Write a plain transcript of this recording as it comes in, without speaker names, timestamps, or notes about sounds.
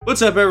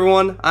What's up,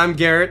 everyone? I'm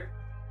Garrett,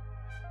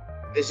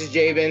 This is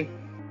Jabin.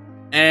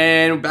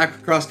 and we're back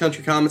with Cross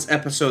Country Comments,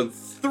 episode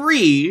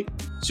 3.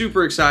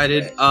 Super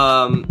excited.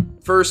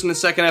 First and the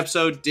second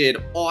episode did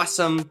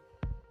awesome.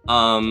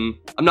 I'm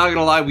not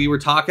gonna lie, we were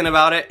talking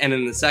about it, and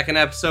in the second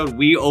episode,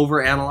 we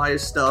overanalyzed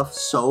stuff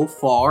so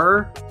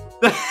far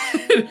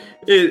that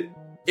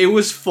it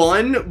was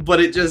fun, but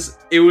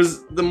it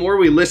was the more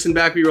we listened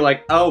back, we were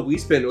like, oh, we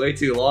spent way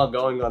too long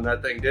going on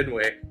that thing, didn't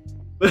we?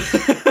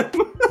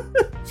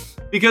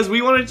 Because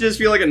we wanted to just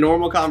feel like a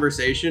normal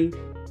conversation.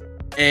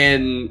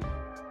 And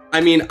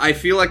I mean, I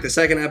feel like the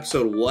second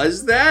episode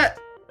was that,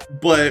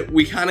 but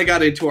we kind of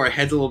got into our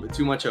heads a little bit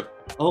too much of,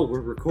 oh,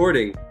 we're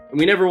recording. And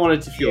we never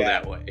wanted to feel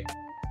that way.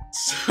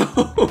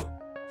 So,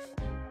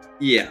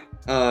 yeah.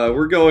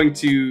 We're going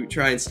to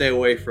try and stay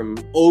away from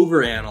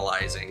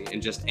overanalyzing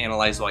and just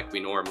analyze like we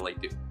normally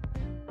do.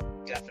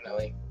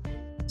 Definitely.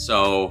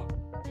 So,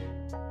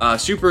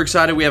 super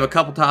excited. We have a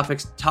couple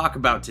topics to talk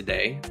about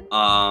today.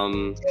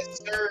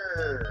 Yes,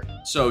 sir.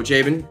 So,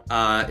 Jabin,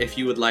 if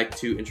you would like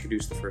to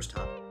introduce the first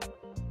topic.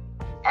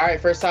 All right,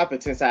 first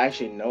topic, since I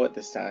actually know it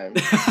this time.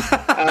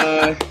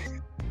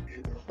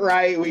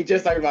 Right, we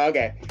just talked about,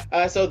 okay.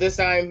 So this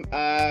time,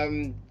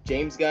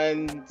 James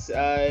Gunn's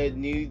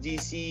new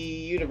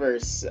DC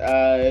universe.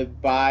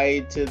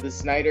 Bye to the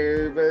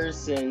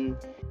Snyderverse, and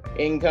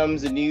in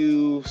comes a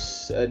new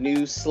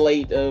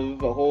slate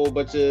of a whole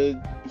bunch of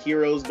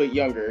heroes, but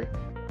younger.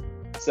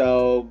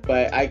 So,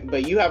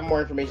 but you have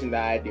more information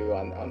than I do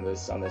on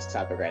this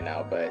topic right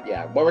now. But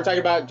yeah, what we're talking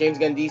about, James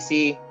Gunn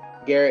DC.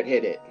 Garrett,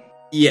 hit it.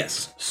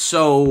 Yes.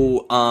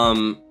 So,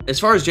 as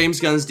far as James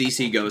Gunn's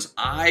DC goes,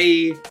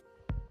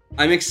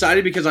 I'm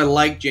excited because I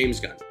like James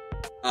Gunn.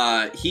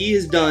 He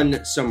has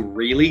done some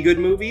really good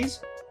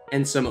movies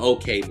and some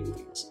okay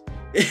movies.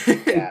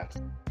 Yeah.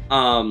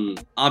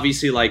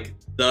 Obviously, like,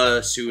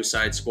 The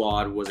Suicide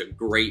Squad was a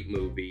great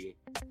movie.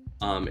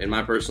 In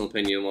my personal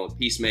opinion, well,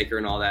 Peacemaker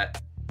and all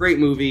that. Great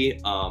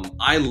movie.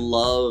 I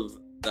love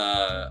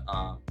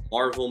the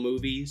Marvel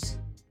movies.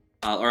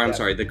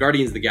 Sorry, the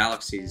Guardians of the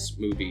Galaxy's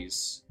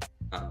movies.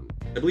 I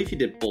believe he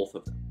did both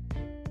of them.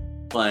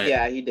 But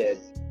yeah, he did.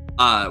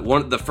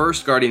 The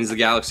first Guardians of the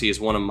Galaxy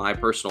is one of my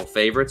personal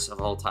favorites of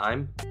all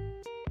time,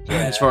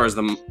 as far as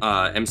the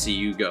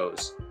MCU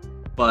goes.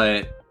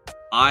 But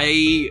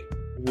I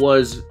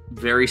was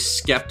very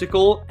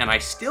skeptical, and I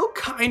still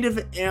kind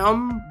of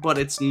am, but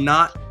it's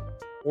not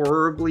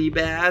horribly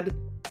bad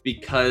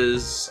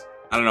because,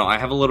 I don't know, I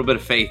have a little bit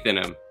of faith in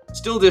him.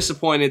 Still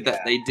disappointed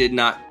that they did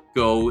not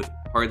go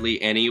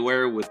hardly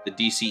anywhere with the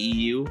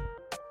DCEU.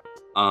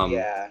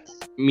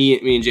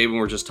 Me and Jabin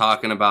were just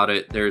talking about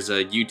it. There's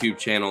a YouTube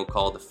channel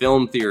called The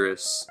Film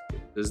Theorists.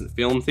 Isn't it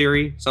Film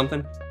Theory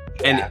something?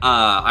 Yeah. And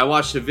I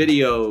watched a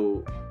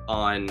video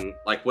on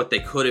like what they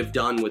could have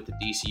done with the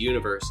DC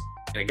universe,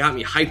 and it got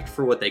me hyped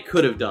for what they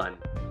could have done.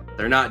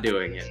 They're not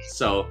doing it,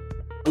 so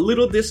a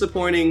little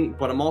disappointing.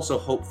 But I'm also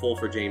hopeful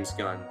for James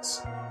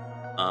Gunn's,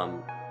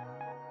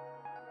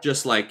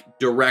 just like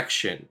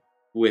direction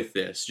with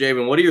this.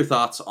 Jabin, what are your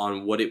thoughts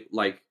on what it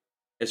like?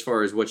 As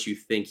far as what you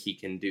think he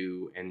can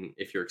do, and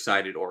if you're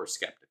excited or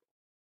skeptical.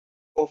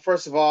 Well,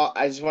 first of all,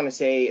 I just want to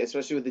say,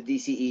 especially with the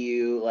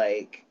DCEU,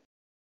 like,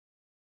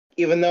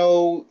 even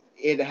though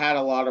it had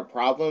a lot of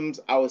problems,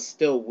 I was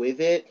still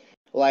with it.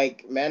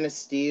 Like, Man of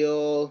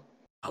Steel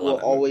will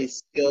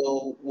always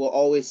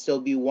still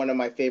be one of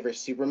my favorite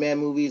Superman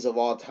movies of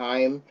all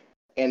time,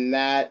 and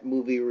that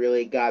movie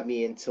really got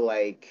me into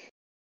like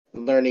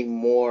learning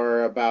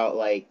more about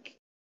like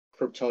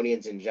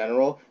Kryptonians in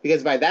general,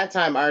 because by that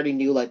time I already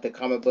knew like the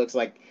comic books.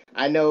 Like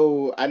I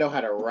know how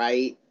to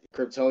write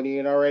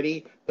Kryptonian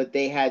already, but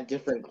they had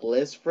different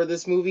glyphs for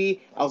this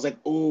movie. I was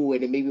like, ooh,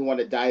 and it made me want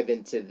to dive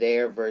into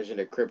their version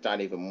of Krypton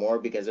even more,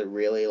 because it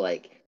really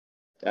like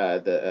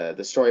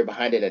the story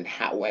behind it and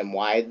how and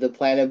why the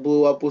planet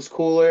blew up was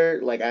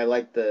cooler. Like I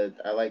like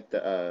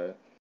the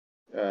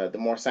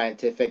more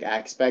scientific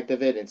aspect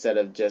of it, instead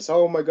of just,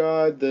 oh my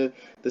god, the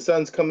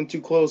sun's coming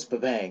too close,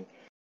 ba-bang.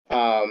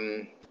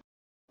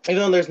 Even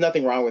though there's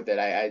nothing wrong with it,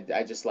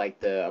 I just like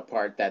the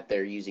part that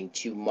they're using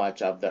too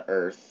much of the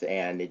Earth,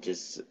 and it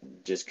just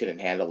couldn't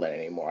handle it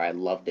anymore. I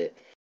loved it.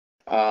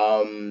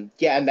 Yeah, and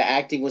the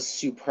acting was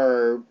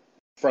superb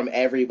from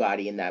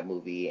everybody in that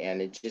movie,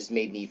 and it just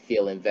made me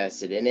feel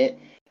invested in it.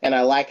 And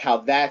I like how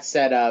that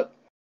set up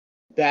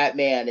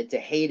Batman into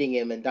hating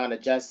him and Dawn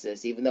of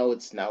Justice, even though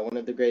it's not one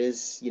of the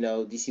greatest,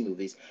 DC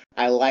movies.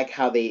 I like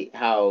how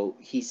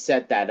he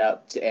set that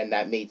up, and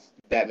that made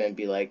Batman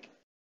be like,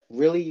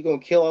 really, you gonna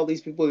kill all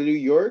these people in New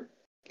York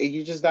and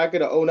you're just not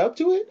gonna own up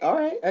to it? All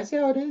right, I see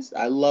how it is.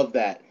 I love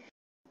that.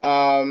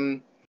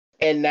 And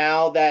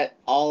now that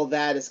all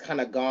that is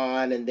kind of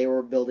gone, and they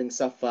were building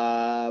stuff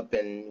up,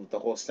 and the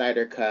whole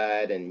Snyder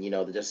cut, and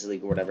the Justice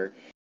League or whatever.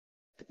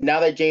 Now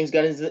that James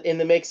Gunn is in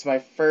the mix, my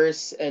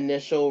first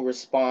initial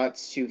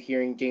response to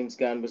hearing James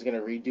Gunn was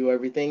gonna redo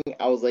everything,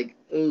 I was like,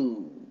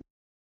 ooh.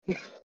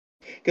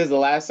 Because the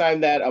last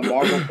time that a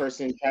Marvel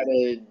person tried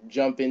to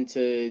jump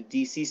into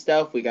DC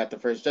stuff, we got the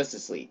first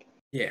Justice League.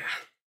 Yeah.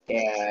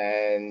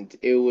 and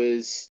it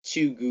was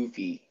too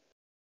goofy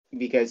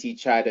because he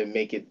tried to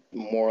make it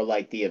more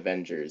like the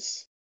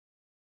Avengers.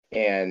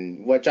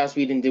 And what Joss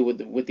Whedon did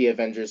with the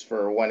Avengers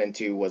for 1 and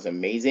 2 was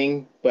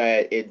amazing,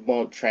 but it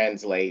won't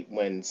translate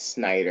when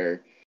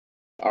Snyder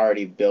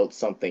already built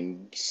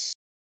something,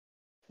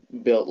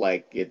 built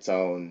like its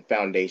own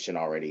foundation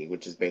already,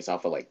 which is based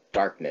off of like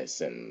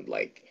darkness and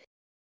like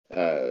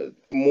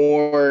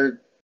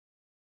more.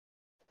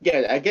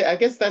 Yeah, I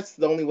guess that's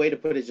the only way to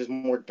put it, just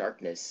more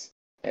darkness,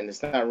 and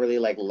it's not really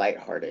like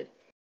lighthearted.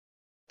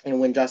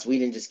 And when Joss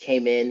Whedon just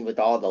came in with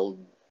all the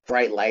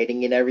bright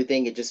lighting and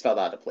everything, it just felt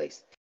out of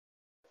place.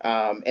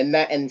 And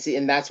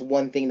that's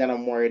one thing that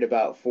I'm worried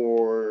about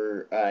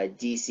for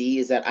DC,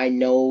 is that I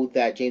know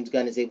that James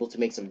Gunn is able to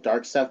make some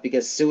dark stuff,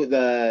 because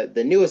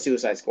the newest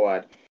Suicide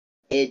Squad,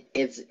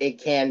 it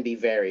can be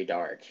very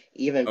dark.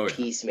 Even Oh yeah.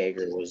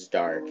 Peacemaker was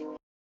dark.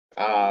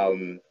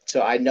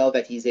 So I know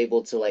that he's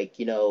able to, like,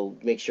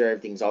 make sure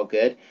everything's all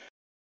good.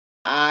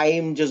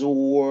 I'm just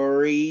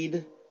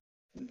worried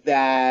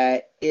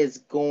that it's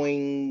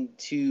going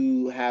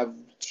to have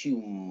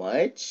too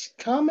much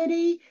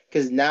comedy,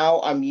 because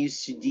now I'm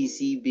used to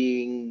DC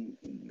being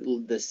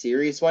the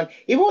serious one.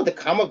 Even with the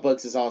comic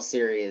books, it's all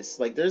serious.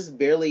 Like, there's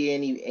barely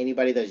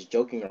anybody that's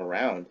joking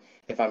around,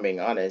 if I'm being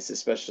honest,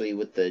 especially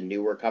with the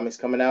newer comics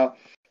coming out.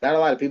 Not a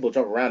lot of people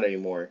joke around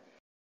anymore.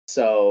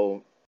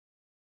 So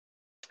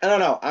I don't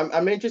know.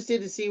 I'm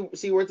interested to see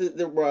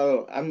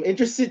where I'm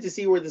interested to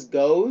see where this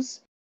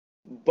goes,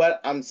 but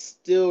I'm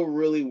still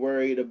really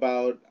worried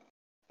about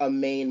a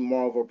main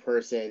Marvel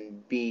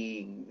person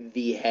being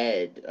the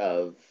head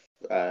of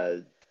uh,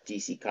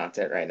 DC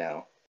content right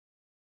now.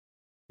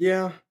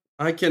 Yeah,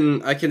 I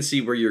can see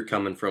where you're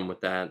coming from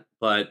with that,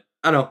 but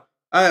I don't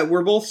know.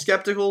 We're both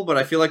skeptical, but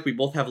I feel like we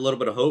both have a little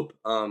bit of hope.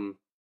 Oh,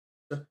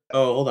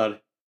 hold on.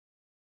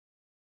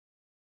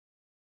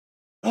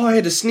 Oh, I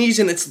had to sneeze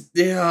and it's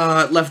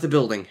left the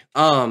building.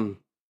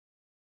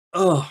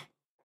 Oh,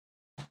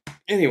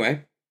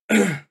 anyway.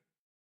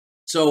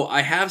 So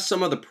I have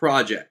some of the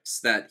projects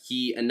that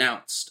he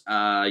announced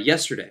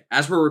yesterday.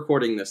 As we're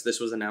recording this, this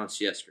was announced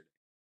yesterday.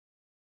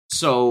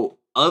 So,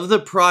 of the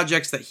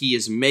projects that he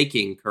is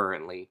making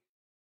currently,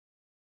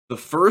 the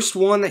first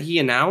one that he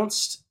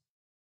announced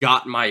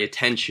got my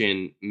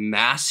attention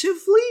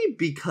massively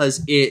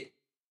because it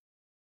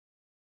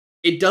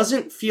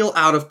doesn't feel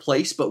out of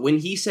place, but when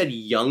he said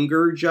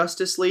younger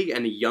Justice League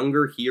and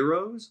younger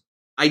heroes,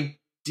 I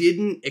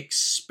didn't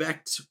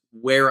expect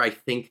where I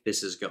think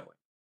this is going.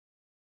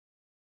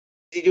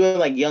 Is he doing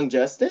like Young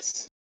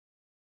Justice?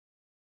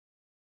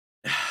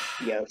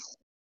 Yes.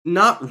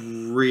 Not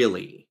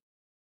really.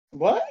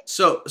 What?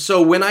 So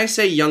when I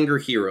say younger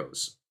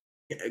heroes,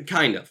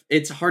 kind of.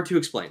 It's hard to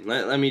explain.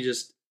 Let me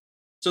just.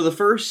 So the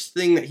first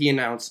thing that he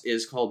announced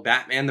is called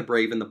Batman the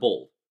Brave and the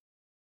Bold.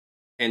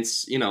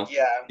 Hence, Yeah.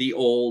 the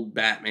old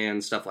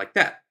Batman, stuff like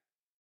that.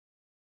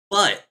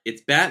 But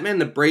it's Batman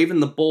the Brave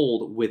and the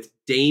Bold with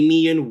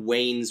Damian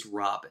Wayne's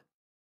Robin.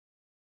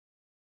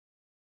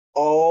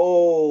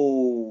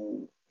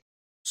 Oh.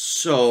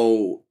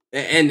 So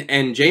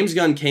and James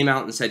Gunn came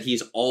out and said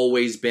he's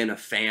always been a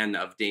fan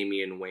of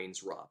Damian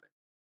Wayne's Robin.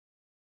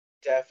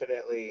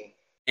 Definitely.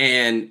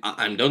 And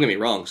I'm don't get me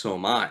wrong, so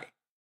am I.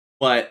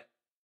 But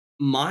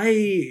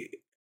my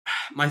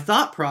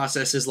thought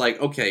process is like,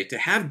 okay, to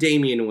have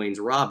Damian Wayne's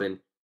Robin,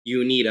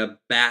 you need a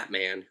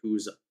Batman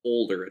who's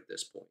older at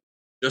this point.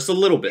 Just a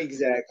little bit.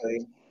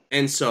 Exactly.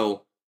 And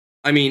so,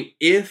 I mean,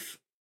 if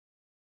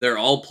they're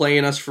all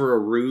playing us for a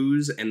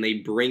ruse and they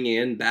bring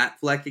in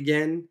Batfleck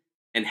again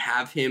and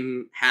have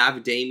him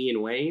have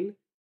Damian Wayne,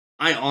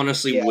 I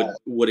honestly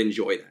would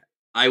enjoy that.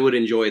 I would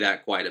enjoy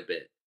that quite a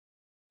bit.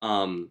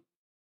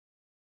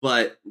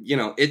 But,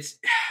 it's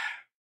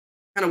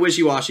kind of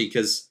wishy-washy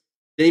because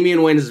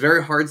Damian Wayne is a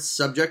very hard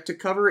subject to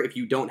cover if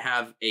you don't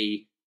have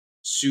a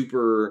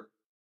super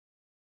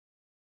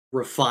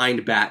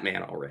refined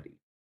Batman already.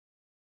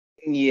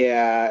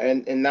 Yeah,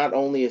 and not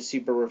only a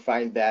super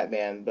refined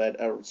Batman,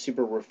 but a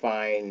super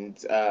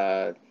refined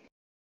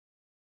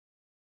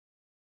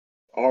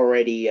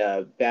already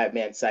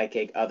Batman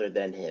sidekick other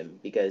than him,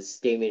 because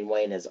Damian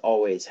Wayne has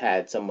always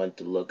had someone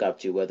to look up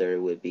to, whether it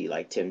would be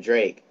like Tim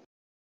Drake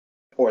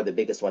or the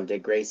biggest one,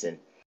 Dick Grayson.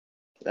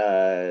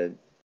 Uh,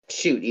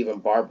 Shoot, even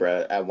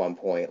Barbara at one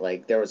point.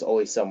 Like, there was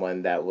always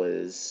someone that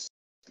was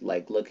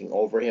like looking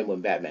over him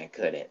when Batman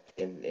couldn't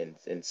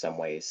in some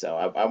ways. So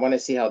I want to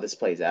see how this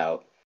plays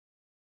out.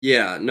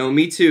 Yeah, no,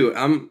 me too.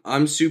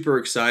 I'm super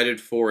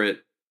excited for it,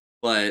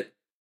 but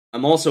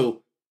I'm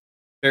also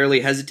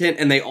fairly hesitant.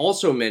 And they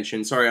also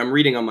mentioned, sorry, I'm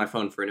reading on my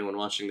phone for anyone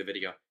watching the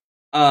video.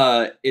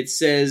 It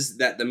says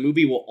that the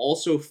movie will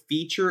also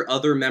feature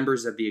other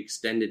members of the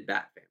extended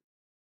Bat family.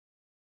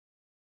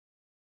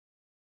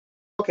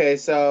 Okay,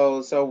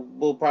 so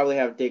we'll probably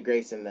have Dick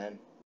Grayson then.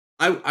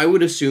 I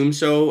would assume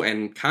so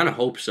and kind of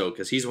hope so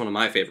because he's one of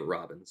my favorite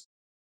Robins.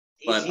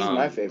 But He's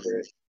my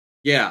favorite.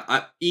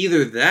 yeah,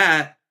 either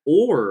that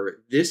or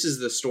this is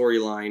the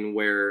storyline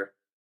where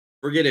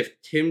forget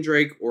if Tim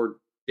Drake or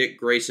Dick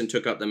Grayson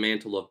took up the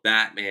mantle of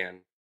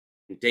Batman.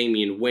 and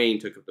Damian Wayne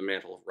took up the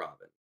mantle of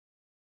Robin.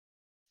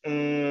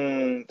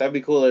 That'd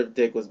be cooler if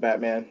Dick was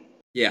Batman.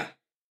 Yeah.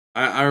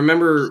 I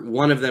remember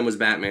one of them was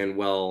Batman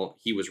while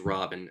he was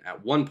Robin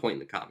at one point in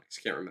the comics.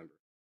 Can't remember.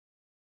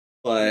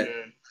 But,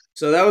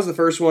 so that was the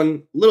first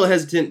one. A little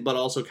hesitant, but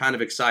also kind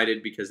of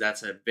excited because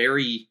that's a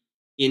very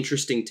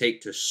interesting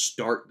take to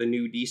start the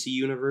new DC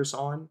universe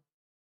on.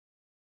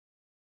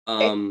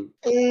 I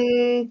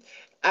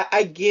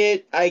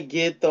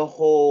get the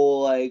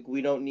whole, like,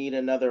 we don't need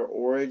another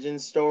origin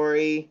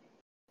story,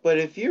 but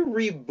if you're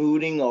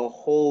rebooting a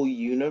whole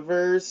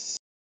universe,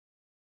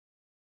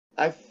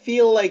 I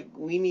feel like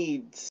we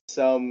need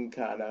some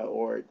kind of,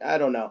 or I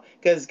don't know,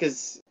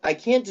 because I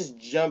can't just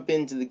jump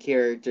into the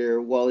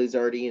character while he's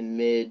already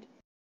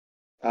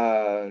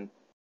uh,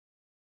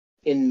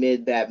 in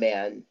mid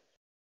Batman.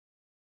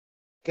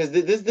 Because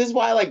this is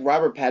why I like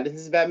Robert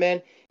Pattinson's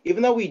Batman.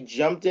 Even though we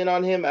jumped in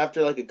on him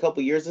after like a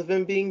couple years of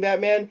him being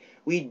Batman,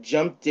 we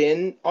jumped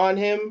in on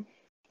him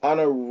on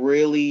a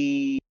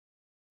really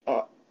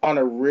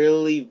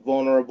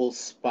vulnerable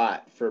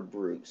spot for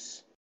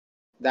Bruce.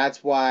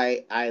 That's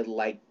why I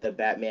like the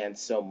Batman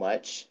so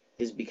much,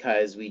 is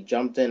because we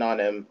jumped in on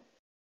him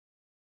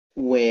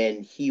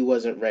when he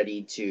wasn't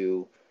ready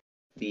to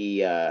be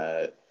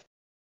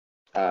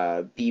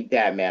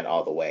Batman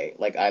all the way.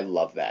 Like, I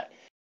love that.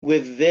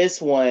 With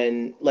this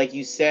one, like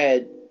you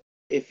said,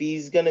 if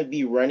he's gonna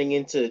be running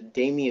into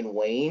Damian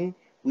Wayne,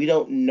 we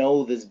don't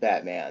know this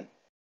Batman.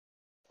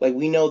 Like,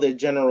 we know the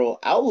general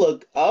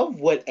outlook of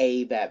what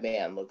a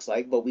Batman looks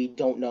like, but we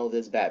don't know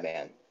this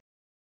Batman.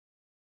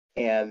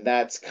 And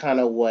that's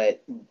kind of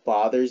what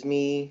bothers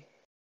me,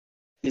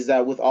 is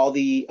that with all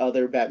the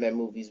other Batman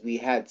movies, we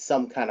had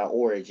some kind of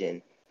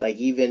origin. Like,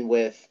 even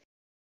with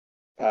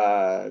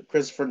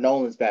Christopher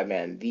Nolan's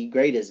Batman, the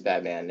greatest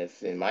Batman,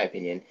 if in my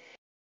opinion,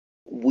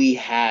 we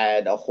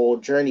had a whole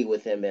journey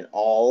with him, and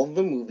all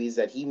the movies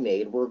that he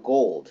made were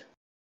gold.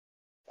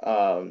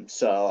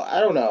 So I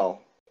don't know.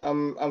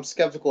 I'm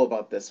skeptical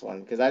about this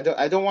one because I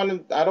don't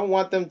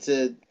want them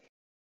to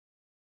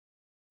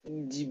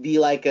be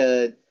like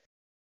a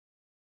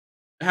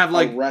Have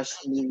like rush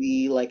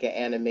movie, like an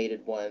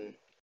animated one.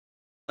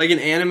 Like an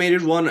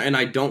animated one, and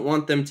I don't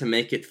want them to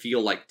make it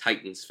feel like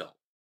Titans felt.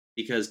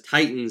 Because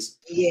Titans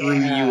threw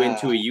you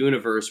into a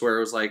universe where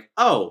it was like,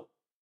 oh,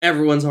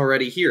 everyone's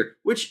already here.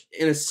 Which,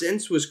 in a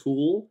sense, was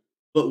cool.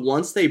 But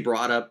once they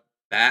brought up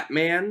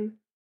Batman,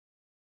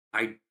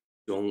 I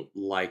don't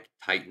like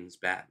Titans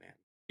Batman.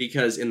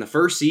 Because in the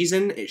first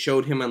season, it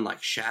showed him in,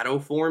 like, shadow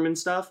form and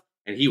stuff,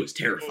 and he was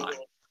terrifying.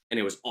 And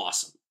it was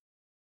awesome.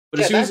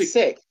 But that's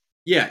sick.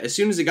 Yeah, as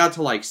soon as it got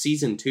to, like,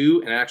 season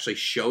 2, and it actually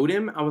showed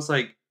him, I was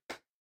like,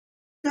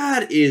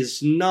 that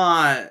is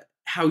not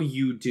how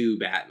you do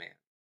Batman.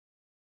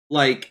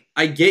 Like,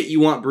 I get you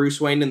want Bruce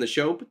Wayne in the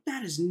show, but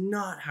that is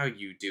not how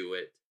you do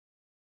it.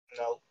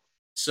 No.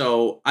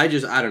 So, I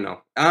don't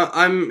know.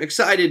 I'm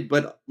excited,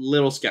 but a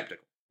little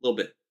skeptical. A little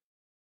bit.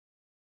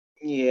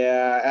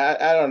 Yeah,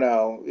 I don't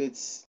know.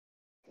 It's...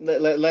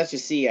 let's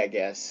just see, I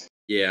guess.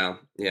 Yeah.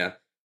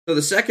 So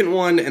the second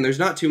one, and there's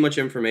not too much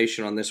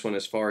information on this one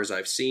as far as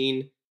I've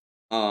seen,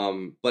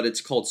 but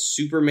it's called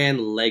Superman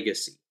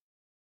Legacy.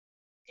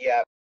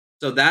 Yeah.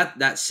 So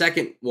that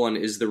second one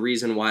is the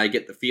reason why I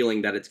get the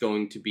feeling that it's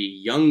going to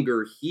be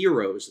younger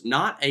heroes,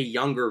 not a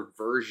younger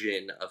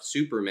version of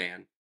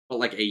Superman, but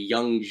like a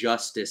Young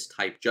Justice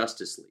type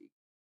Justice League.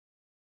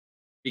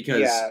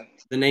 Because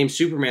the name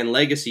Superman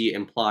Legacy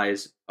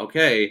implies,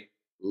 okay,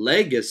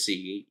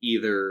 legacy,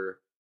 either,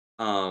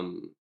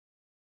 oh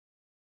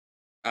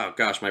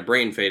gosh, my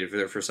brain faded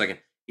there for a second.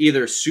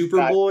 Either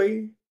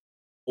Superboy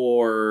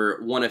or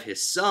one of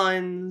his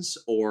sons,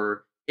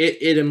 or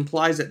it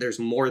implies that there's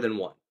more than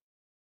one.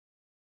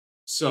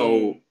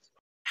 So,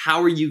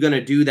 how are you going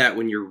to do that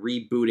when you're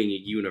rebooting a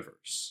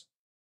universe?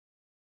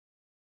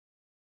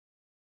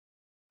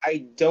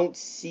 I don't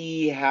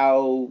see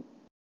how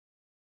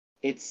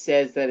it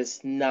says that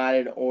it's not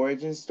an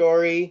origin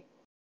story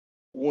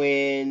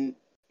when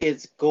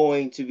it's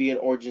going to be an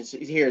origin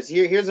story.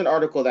 Here's an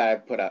article that I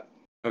put up.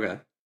 Okay.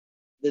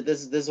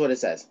 This is what it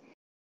says.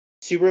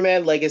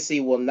 Superman Legacy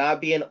will not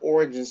be an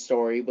origin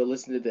story, but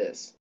listen to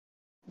this.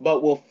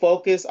 But will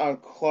focus on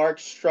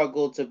Clark's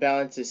struggle to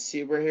balance his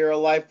superhero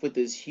life with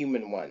his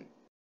human one.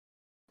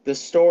 The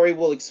story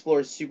will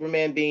explore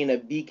Superman being a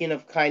beacon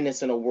of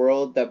kindness in a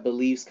world that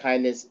believes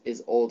kindness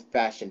is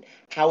old-fashioned.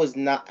 How is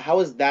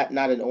that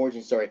not an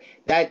origin story?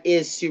 That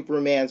is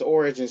Superman's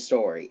origin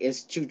story.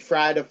 Is to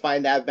try to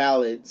find that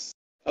balance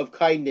of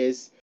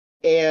kindness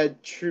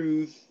and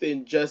truth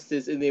and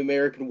justice in the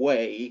American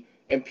way,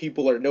 and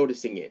people are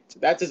noticing it.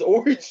 That's his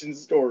origin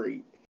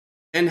story.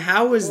 And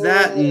how is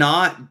that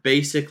not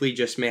basically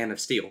just Man of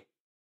Steel?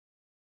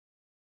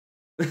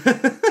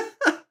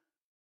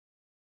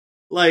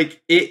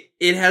 Like, it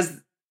has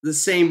the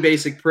same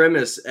basic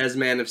premise as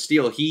Man of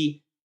Steel.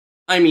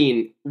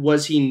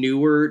 Was he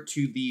newer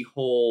to the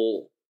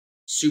whole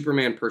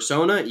Superman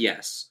persona?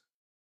 Yes.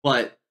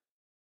 But,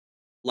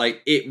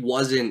 like, it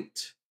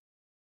wasn't...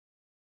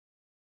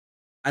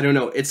 I don't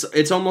know.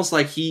 It's almost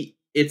like he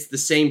it's the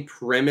same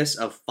premise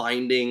of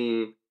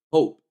finding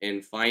hope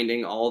and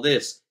finding all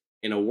this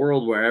in a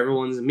world where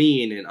everyone's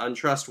mean and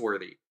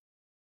untrustworthy.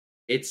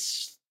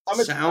 It's I'm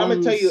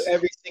gonna tell you sounds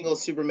every single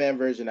Superman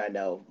version I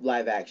know,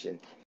 live action.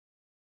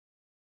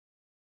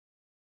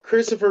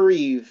 Christopher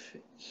Reeve,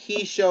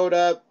 he showed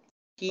up.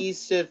 He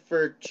stood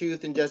for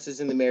truth and justice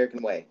in the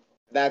American way.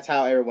 That's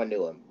how everyone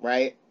knew him,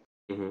 right?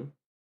 mhm.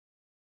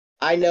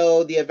 I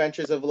know The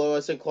Adventures of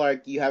Lois and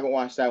Clark. You haven't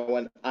watched that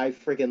one. I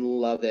freaking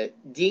love it.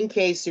 Dean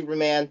Kaye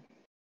Superman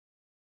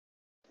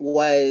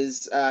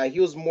was he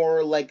was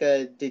more like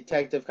a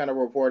detective kind of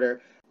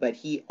reporter, but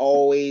he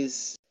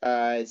always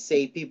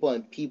saved people,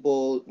 and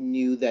people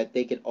knew that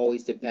they could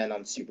always depend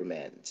on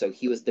Superman. So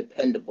he was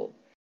dependable.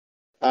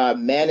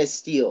 Man of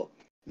Steel.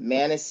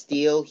 Man of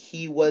Steel,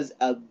 he was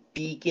a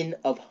beacon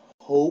of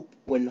hope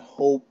when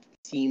hope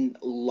seemed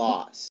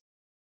lost.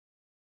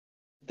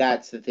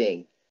 That's the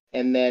thing.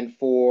 And then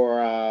for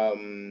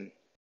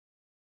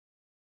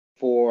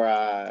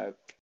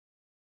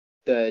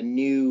the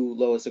new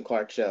Lois and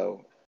Clark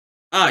show,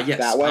 Ah, that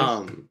yes.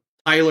 one,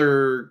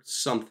 Tyler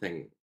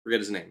something. Forget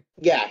his name.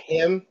 yeah,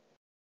 him,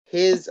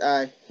 his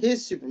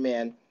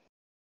Superman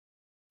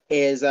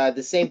is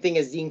the same thing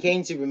as Dean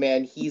Cain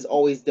Superman. He's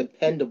always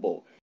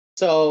dependable.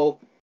 So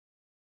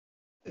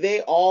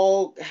they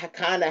all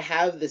kind of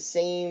have the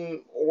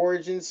same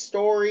origin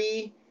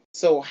story.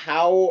 So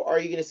how are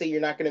you going to say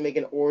you're not going to make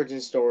an origin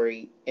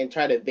story and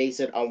try to base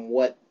it on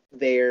what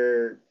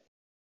their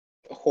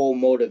whole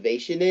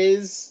motivation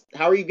is?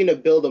 How are you going to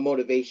build a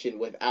motivation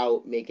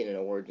without making an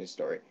origin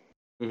story?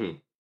 Hmm.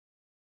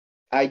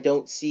 I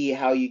don't see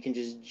how you can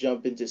just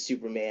jump into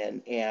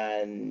Superman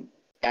and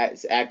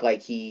act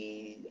like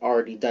he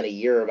already done a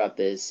year about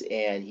this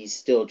and he's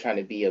still trying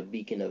to be a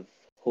beacon of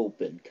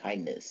hope and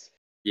kindness.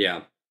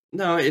 Yeah.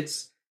 No,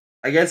 it's.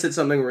 I guess it's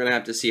something we're gonna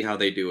have to see how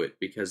they do it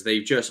because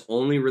they've just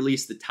only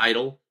released the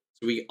title,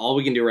 so we all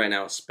we can do right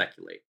now is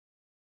speculate.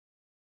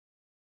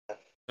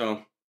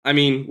 So, I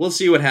mean, we'll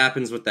see what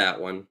happens with that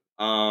one.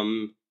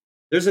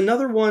 There's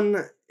another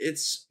one.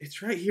 It's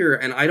right here,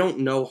 and I don't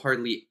know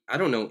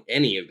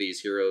any of these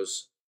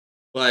heroes,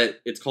 but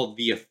it's called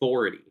The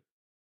Authority.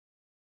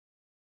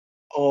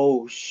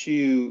 Oh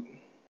shoot.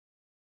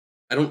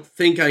 I don't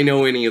think I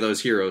know any of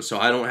those heroes, so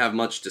I don't have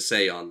much to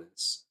say on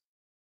this.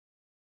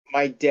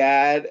 My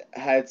dad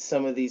had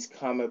some of these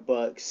comic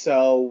books,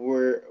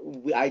 so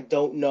I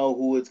don't know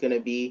who it's gonna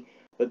be,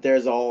 but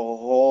there's a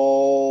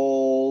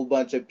whole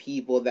bunch of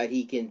people that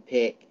he can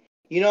pick.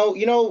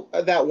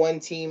 That one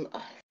team,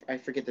 I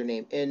forget their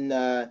name in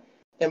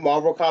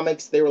Marvel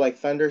Comics. They were like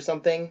Thunder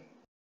something.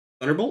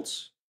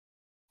 Thunderbolts?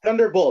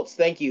 Thunderbolts.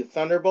 Thank you,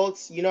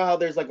 Thunderbolts. You know how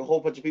there's like a whole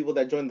bunch of people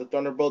that joined the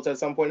Thunderbolts at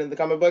some point in the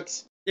comic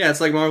books. Yeah,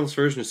 it's like Marvel's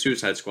version of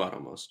Suicide Squad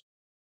almost.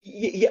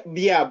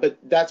 Yeah, but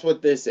that's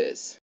what this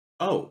is.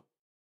 Oh,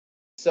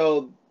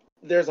 So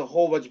there's a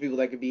whole bunch of people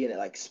that could be in it,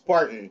 like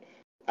Spartan,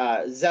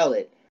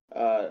 Zealot,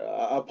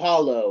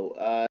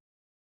 Apollo,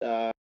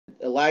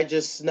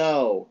 Elijah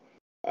Snow,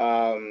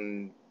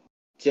 um,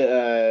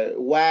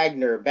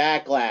 Wagner,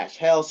 Backlash,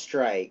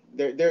 Hellstrike.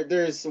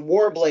 There's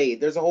Warblade.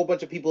 There's a whole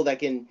bunch of people that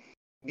can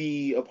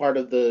be a part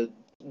of the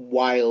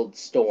Wild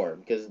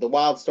Storm because the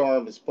Wild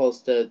Storm is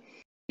supposed to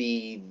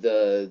be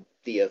the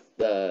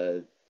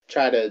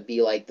try to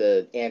be like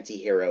the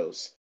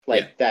anti-heroes. yeah.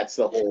 Like that's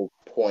the whole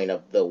point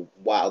of the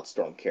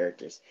Wildstorm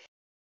characters.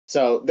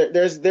 So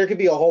there could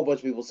be a whole bunch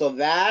of people. So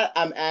that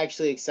I'm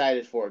actually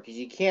excited for because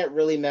you can't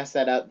really mess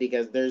that up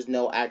because there's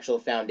no actual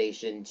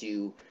foundation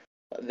to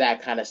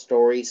that kind of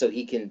story. So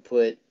he can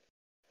put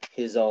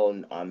his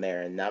own on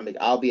there, and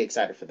I'll be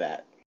excited for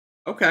that.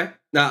 Okay.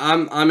 Now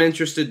I'm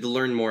interested to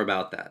learn more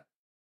about that.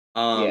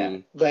 Yeah,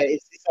 Um, but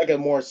it's like a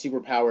more super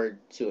powered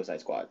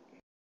Suicide Squad.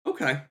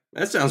 okay.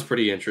 That sounds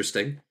pretty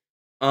interesting.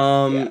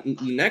 Yeah.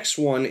 Next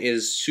one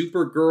is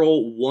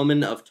Supergirl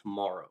Woman of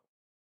Tomorrow.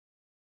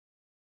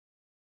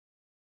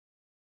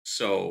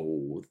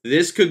 So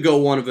this could go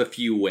one of a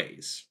few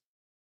ways.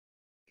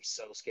 I'm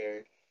so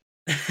scared.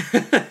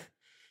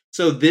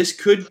 So this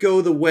could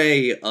go the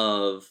way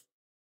of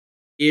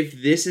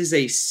if this is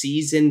a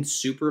seasoned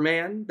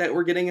Superman that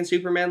we're getting in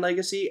Superman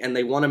Legacy, and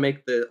they want to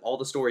make all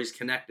the stories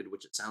connected,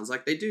 which it sounds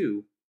like they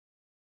do.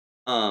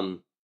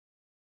 Um,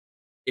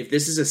 if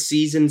this is a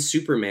seasoned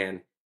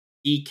Superman,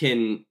 he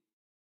can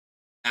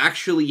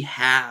actually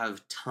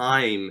have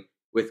time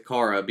with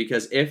Kara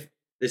because if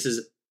this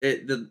is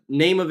the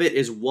name of it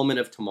is Woman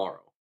of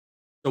Tomorrow.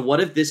 So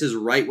what if this is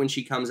right when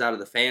she comes out of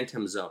the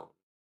Phantom Zone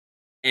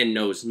and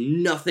knows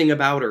nothing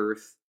about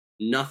Earth,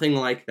 nothing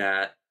like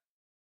that,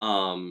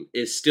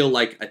 is still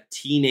like a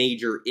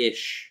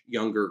teenager-ish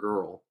younger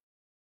girl,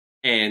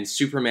 and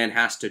Superman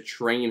has to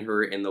train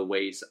her in the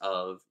ways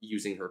of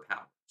using her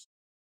powers.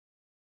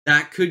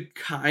 That could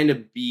kind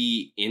of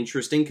be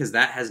interesting because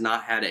that has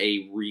not had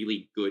a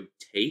really good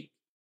take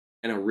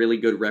and a really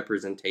good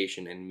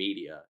representation in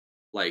media,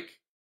 like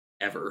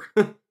ever.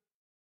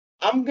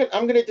 I'm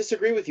gonna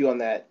disagree with you on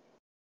that.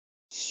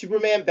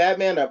 Superman,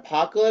 Batman,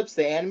 Apocalypse,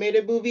 the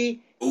animated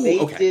movie, Ooh, they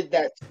okay. did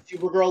that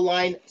Supergirl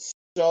line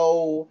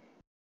so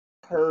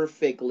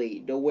perfectly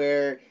to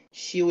where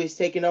she was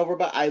taken over.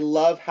 But I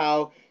love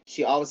how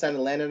she all of a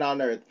sudden landed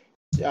on Earth.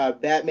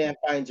 Batman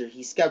finds her.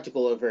 He's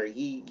skeptical of her.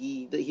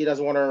 He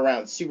doesn't want her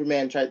around.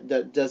 Superman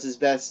does his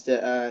best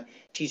to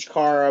teach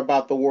Kara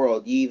about the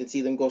world. You even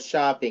see them go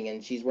shopping,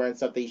 and she's wearing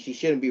something she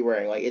shouldn't be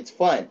wearing. Like, it's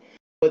fun.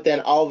 But then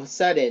all of a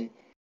sudden,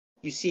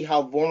 you see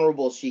how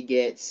vulnerable she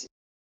gets,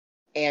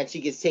 and she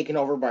gets taken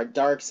over by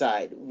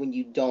Darkseid when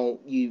you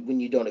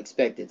don't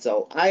expect it.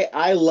 So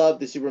I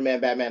love the Superman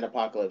Batman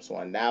Apocalypse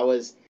one.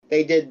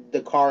 They did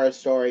the Kara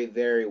story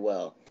very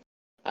well.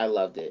 I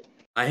loved it.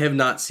 I have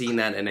not seen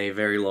that in a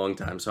very long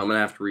time, so I'm gonna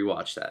have to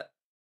rewatch that.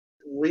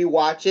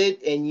 Rewatch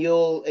it, and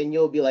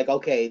you'll be like,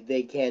 okay,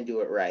 they can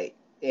do it right,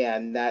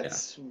 and Yeah.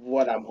 that's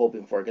what I'm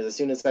hoping for. Because as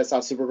soon as I saw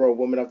Supergirl,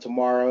 Woman of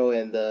Tomorrow,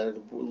 and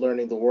the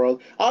Learning the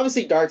World,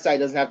 obviously Darkseid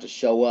doesn't have to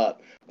show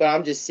up, but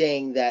I'm just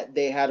saying that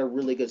they had a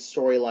really good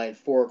storyline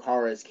for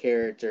Kara's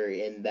character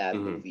in that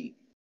movie.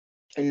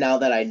 And now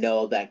that I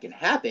know that can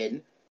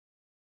happen,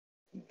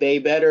 they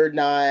better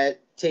not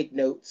take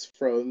notes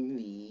from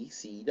the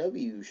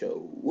CW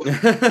show.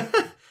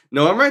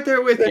 No, I'm right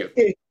there with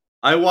you.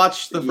 I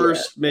watched the Yeah.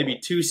 first maybe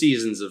 2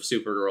 seasons of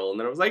Supergirl, and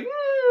then I was like,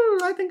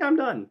 I think I'm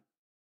done.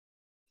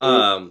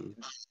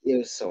 It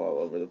was so all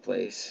over the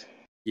place.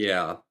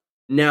 Yeah.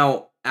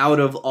 Now,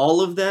 out of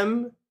all of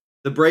them,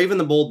 The Brave and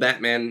the Bold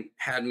Batman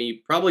had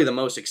me probably the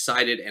most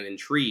excited and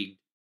intrigued.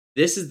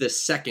 This is the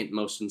second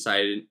most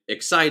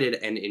excited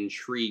and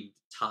intrigued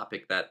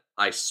topic that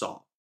I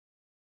saw.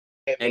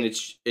 And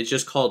it's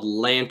just called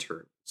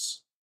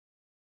Lanterns.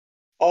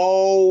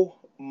 Oh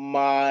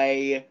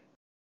my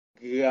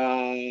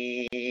god.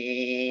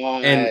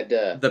 And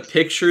the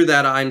picture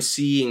that I'm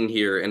seeing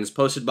here, and it's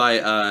posted by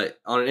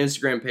on an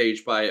Instagram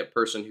page by a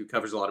person who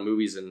covers a lot of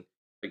movies and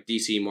like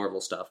DC Marvel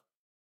stuff.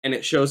 And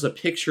it shows a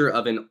picture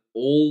of an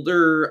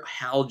older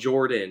Hal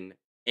Jordan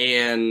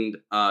and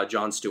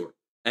Jon Stewart.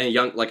 And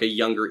a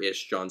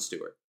younger-ish Jon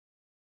Stewart.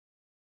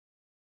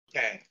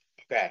 Okay.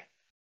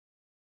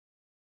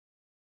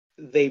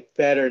 They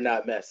better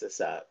not mess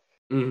this up.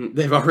 Mm-hmm.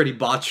 They've already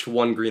botched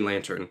one Green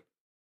Lantern.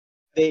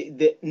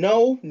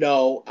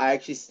 No, I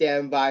actually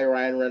stand by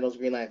Ryan Reynolds'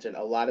 Green Lantern.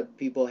 A lot of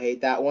people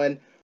hate that one.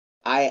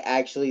 I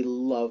actually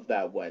love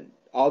that one.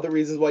 All the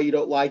reasons why you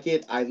don't like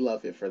it, I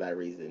love it for that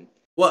reason.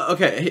 Well,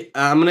 okay,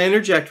 I'm going to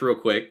interject real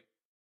quick.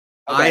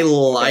 Okay. I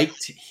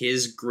liked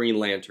his Green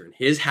Lantern.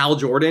 His Hal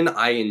Jordan,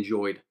 I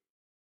enjoyed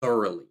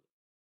thoroughly.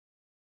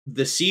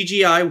 The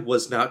CGI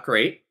was not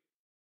great.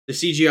 The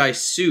CGI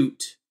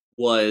suit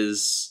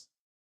was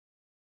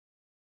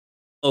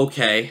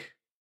okay.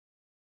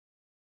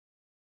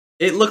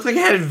 It looked like it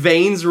had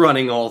veins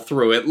running all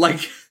through it.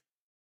 Like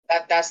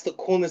that's the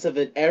coolness of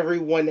it.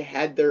 Everyone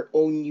had their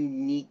own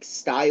unique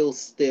style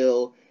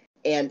still,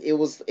 and it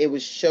was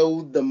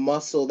showed the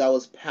muscle that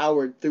was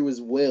powered through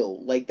his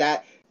will. Like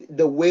that,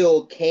 the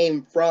will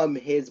came from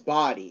his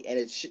body, and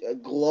it's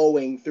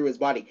glowing through his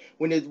body.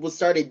 When it was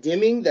started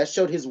dimming, that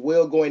showed his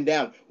will going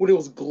down. When it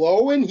was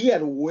glowing, he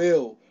had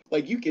will.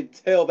 Like, you could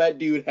tell that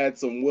dude had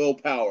some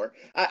willpower.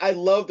 I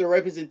love the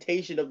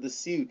representation of the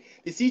suit.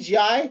 The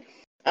CGI,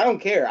 I don't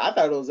care. I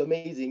thought it was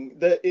amazing.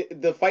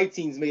 The fight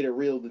scenes made it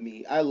real to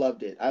me. I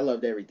loved it. I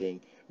loved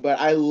everything. But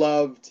I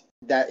loved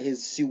that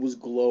his suit was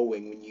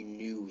glowing when you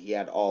knew he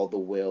had all the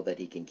will that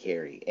he can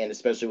carry. And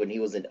especially when he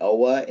was in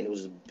Oa and it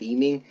was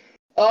beaming.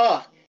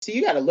 So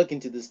you gotta look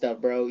into this stuff,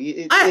 bro.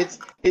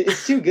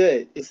 It's too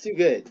good. It's too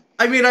good.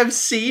 I mean, I've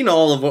seen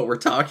all of what we're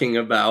talking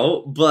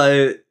about,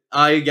 but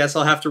I guess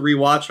I'll have to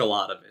rewatch a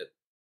lot of it.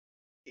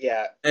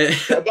 Yeah,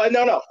 but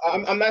no,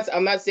 I'm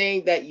not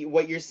saying that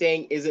what you're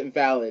saying isn't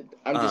valid.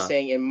 I'm just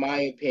saying, in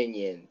my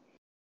opinion,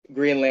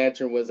 Green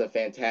Lantern was a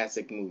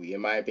fantastic movie. In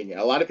my opinion,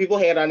 a lot of people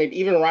hate on it.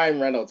 Even Ryan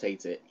Reynolds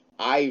hates it.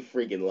 I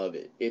freaking love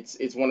it.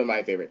 It's one of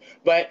my favorite.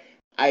 But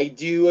I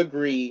do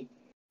agree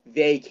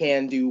they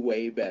can do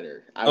way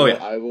better.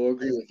 I will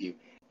agree with you.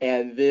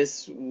 And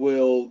this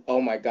will,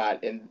 oh my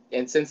god!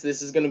 And since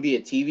this is going to be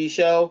a TV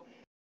show,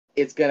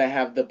 it's going to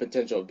have the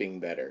potential of being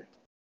better.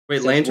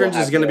 Wait, Lanterns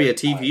is going to be a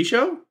TV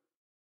show?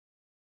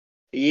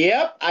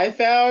 Yep, I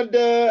found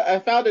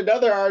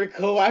another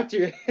article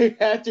after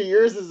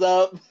yours is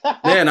up.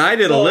 Man, I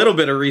did a little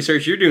bit of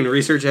research. You're doing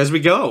research as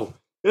we go.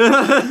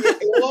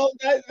 Well,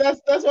 that's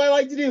what I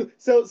like to do.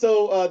 So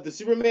the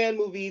Superman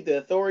movie, The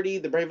Authority,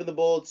 The Brave and the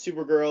Bold,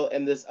 Supergirl,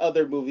 and this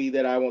other movie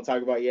that I won't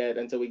talk about yet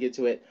until we get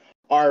to it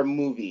are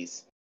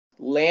movies.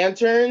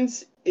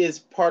 Lanterns is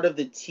part of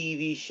the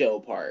TV show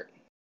part.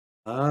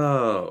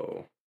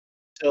 Oh.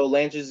 So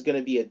Lanterns is going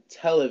to be a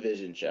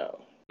television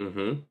show.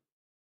 Mm-hmm.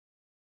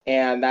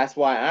 And that's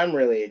why I'm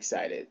really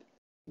excited.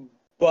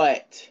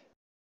 But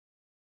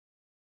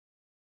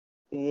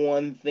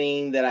one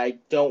thing that I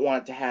don't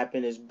want to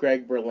happen is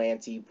Greg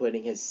Berlanti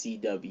putting his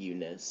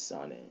CW-ness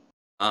on it.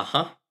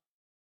 Uh-huh.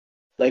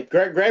 Like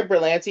Greg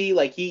Berlanti,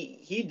 like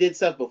he did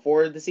stuff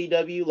before the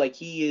CW. Like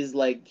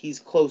he's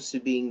close to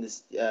being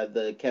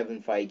the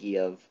Kevin Feige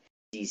of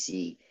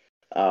DC.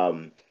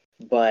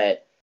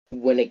 But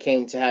when it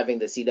came to having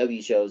the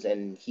CW shows,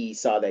 and he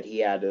saw that he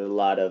had a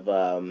lot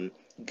of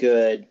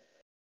good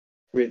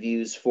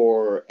reviews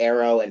for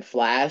Arrow and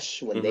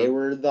Flash when they Mm-hmm.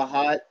 were the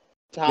hot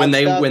stuff. When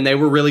they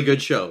were really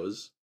good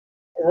shows.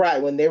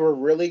 Right, when they were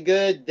really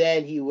good,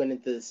 then he went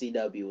into the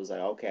CW. Was like,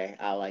 okay,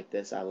 I like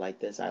this, I like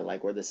this, I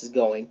like where this is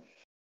going.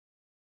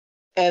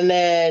 And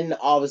then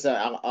all of a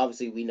sudden,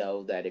 obviously, we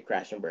know that it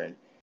crashed and burned.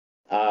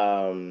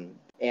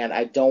 And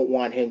I don't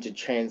want him to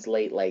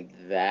translate like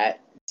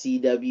that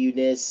CW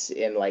ness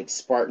and like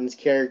Spartan's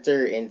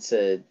character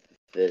into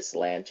this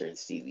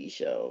Lanterns TV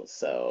show.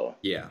 So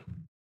Yeah.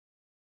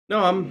 No,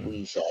 I'm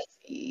we shall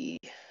see.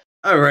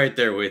 right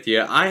there with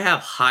you. I have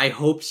high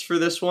hopes for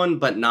this one,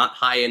 but not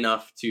high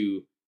enough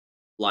to,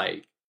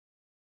 like,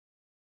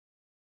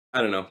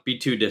 I don't know, be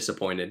too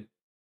disappointed.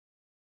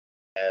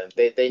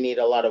 They need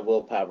a lot of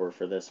willpower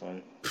for this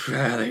one.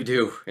 They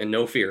do, and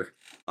no fear.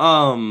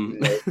 No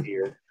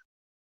fear.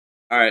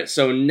 All right,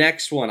 so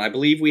next one, I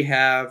believe we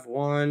have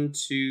one,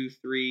 two,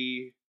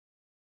 three,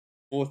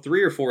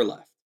 three or four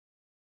left.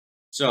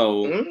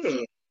 So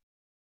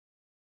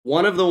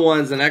one of the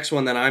ones, the next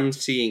one that I'm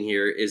seeing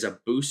here is a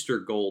Booster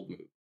Gold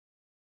movie.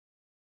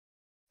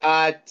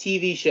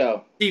 TV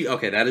show.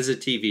 Okay, that is a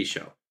TV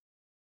show.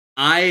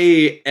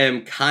 I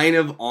am kind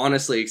of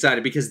honestly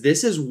excited because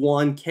this is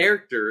one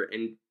character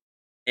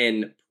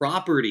and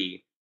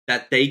property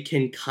that they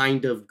can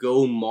kind of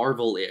go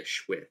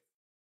Marvel-ish with.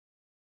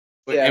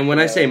 Yeah, and when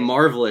I say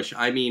Marvel-ish,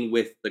 I mean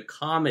with the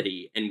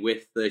comedy and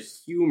with the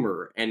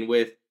humor and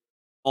with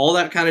all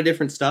that kind of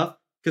different stuff.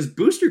 Because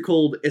Booster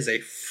Gold is a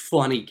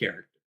funny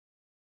character.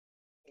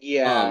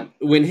 Yeah.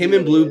 When him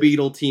and Blue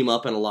Beetle team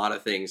up in a lot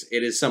of things,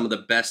 it is some of the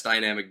best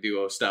dynamic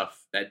duo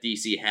stuff that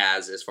DC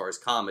has as far as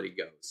comedy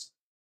goes.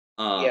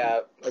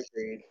 Yeah,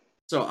 agreed.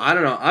 So I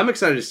don't know. I'm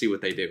excited to see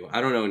what they do. I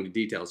don't know any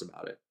details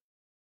about it.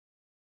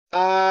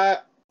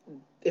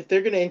 If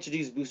they're gonna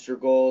introduce Booster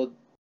Gold,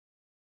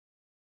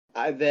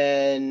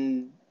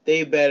 then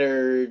they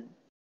better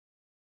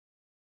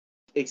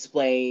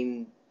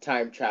explain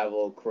time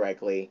travel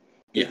correctly.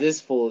 Because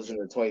this fool is in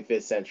the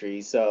 25th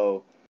century,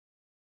 so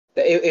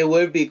it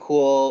would be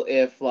cool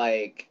if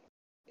like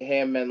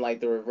him and like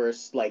the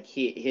reverse, like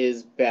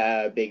his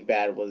big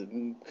bad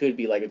could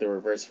be like the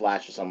Reverse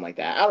Flash or something like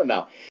that. I don't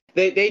know.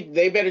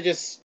 They better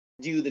just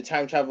do the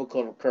time travel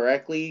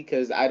correctly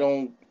because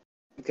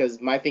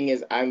my thing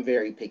is I'm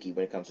very picky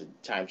when it comes to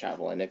time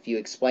travel, and if you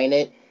explain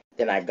it,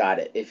 then I got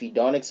it. If you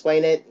don't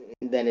explain it,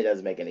 then it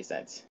doesn't make any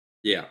sense.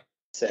 Yeah.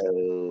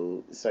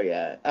 So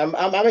yeah,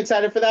 I'm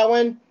excited for that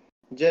one.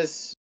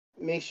 Just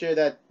make sure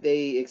that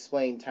they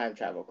explain time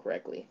travel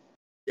correctly.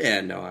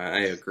 Yeah, no, I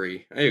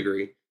agree.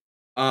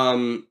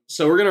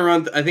 So we're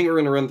gonna I think we're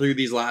gonna run through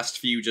these last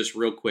few just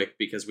real quick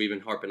because we've been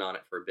harping on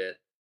it for a bit.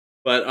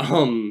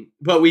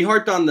 But we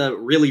harped on the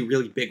really,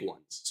 really big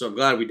ones. So I'm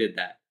glad we did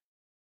that.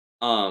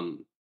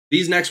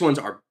 These next ones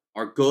are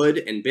good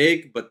and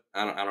big, but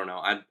I don't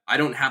know. I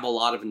don't have a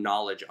lot of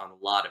knowledge on a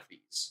lot of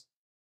these.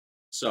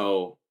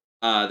 So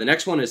the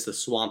next one is the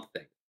Swamp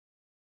Thing.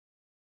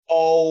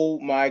 Oh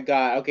my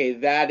god. Okay,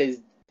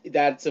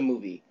 that's a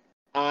movie.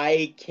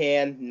 I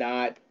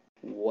cannot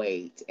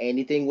wait.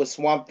 Anything with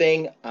Swamp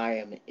Thing, I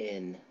am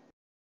in.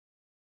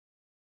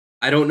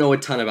 I don't know a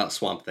ton about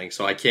Swamp Thing,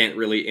 so I can't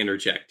really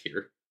interject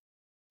here.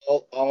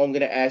 All I'm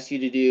gonna ask you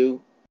to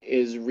do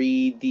is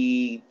read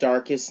the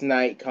Darkest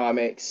Night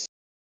comics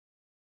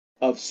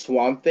of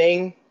Swamp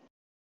Thing.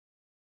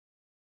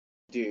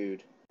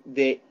 Dude,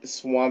 the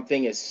Swamp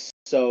Thing is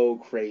so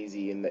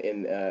crazy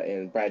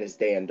in Brightest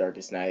Day and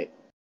Darkest Night.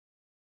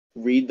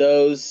 Read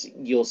those,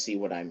 you'll see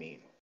what I mean.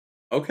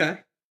 Okay.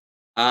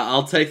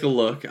 I'll take a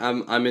look.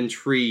 I'm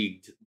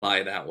intrigued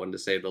by that one, to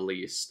say the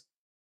least.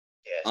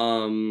 Yes.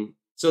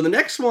 So the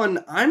next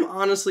one, I'm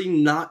honestly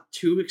not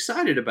too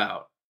excited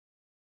about.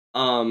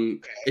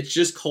 It's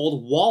just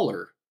called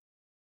Waller.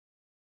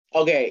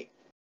 Okay,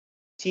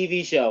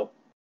 TV show.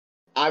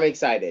 I'm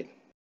excited.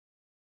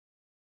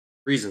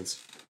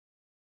 Reasons.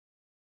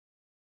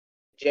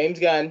 James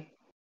Gunn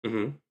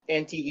Mm-hmm.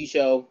 and TV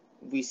show.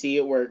 We see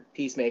it work.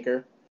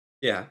 Peacemaker.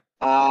 Yeah.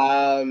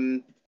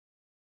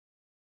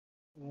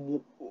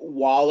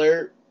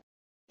 Waller.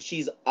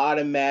 She's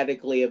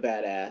automatically a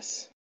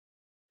badass.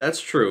 That's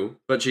true,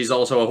 but she's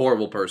also a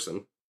horrible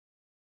person.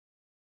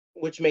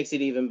 Which makes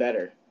it even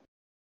better.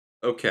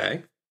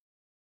 Okay.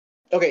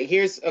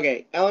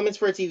 Okay, elements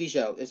for a TV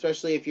show,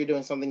 especially if you're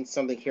doing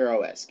something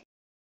hero-esque.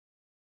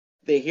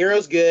 The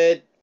hero's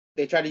good,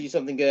 they try to do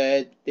something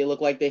good, they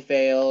look like they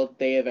failed,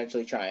 they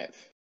eventually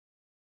triumph.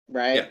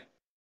 Right? Yeah.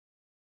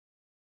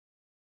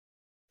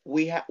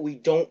 We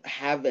don't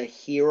have a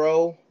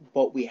hero,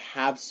 but we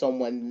have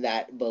someone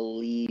that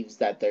believes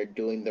that they're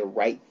doing the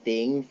right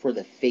thing for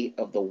the fate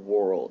of the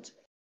world.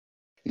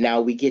 Now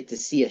we get to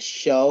see a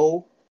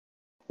show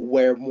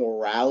where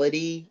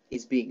morality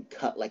is being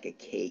cut like a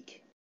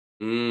cake.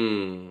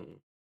 Mm.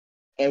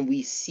 And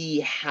we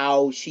see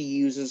how she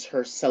uses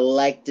her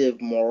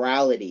selective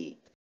morality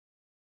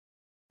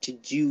to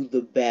do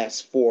the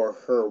best for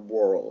her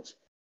world.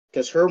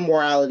 Because her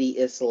morality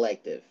is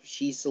selective.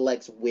 She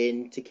selects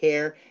when to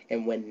care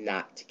and when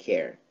not to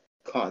care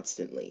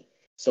constantly.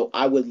 So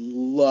I would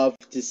love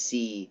to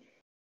see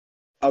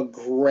a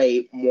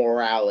great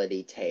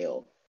morality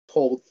tale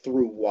told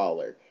through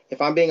Waller.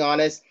 If I'm being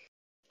honest,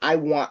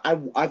 I've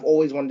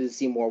always wanted to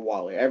see more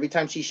Waller. Every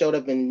time she showed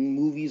up in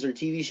movies or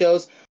TV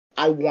shows,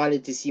 I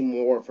wanted to see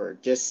more of her,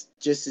 just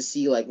to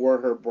see like where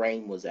her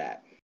brain was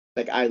at.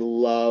 Like I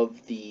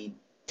love the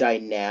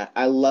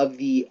I love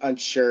the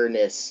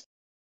unsureness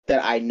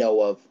that I know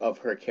of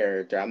her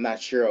character. I'm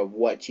not sure of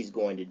what she's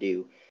going to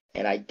do,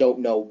 and I don't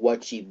know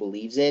what she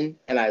believes in,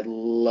 and I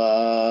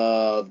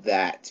love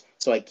that.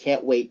 So I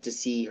can't wait to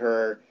see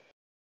her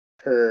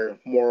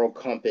moral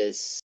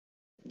compass,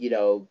 you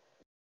know,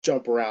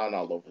 jump around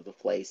all over the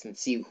place and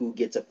see who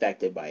gets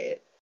affected by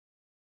it.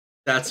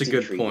 That's a It's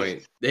good intriguing.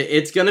 point.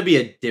 It's going to be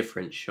a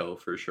different show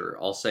for sure.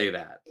 I'll say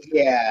that.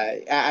 Yeah,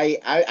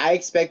 I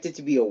expect it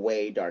to be a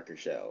way darker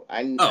show.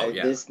 Oh,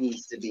 yeah. This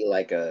needs to be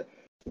like a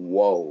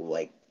whoa,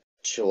 like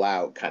chill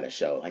out kind of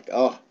show. Like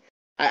oh,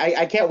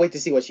 I can't wait to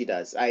see what she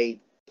does. I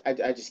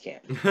just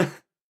can't.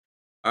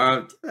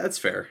 That's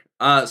fair.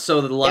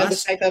 So the And the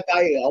last. fact that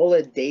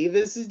Viola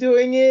Davis is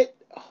doing it.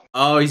 Oh,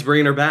 Oh, he's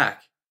bringing her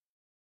back.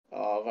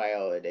 oh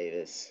Viola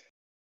Davis.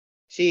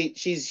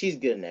 She's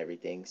good in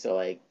everything. So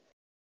like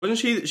Wasn't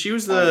she? She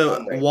was the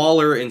I'm right.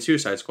 Waller in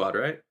Suicide Squad,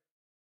 right?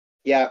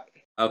 Yeah.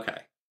 Okay.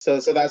 So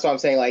that's what I'm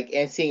saying. Like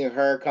and seeing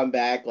her come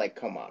back, like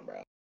come on,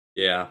 bro.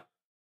 Yeah.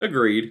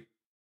 Agreed.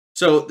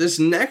 So this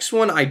next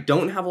one, I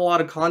don't have a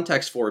lot of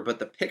context for, but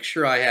the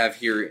picture I have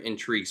here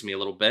intrigues me a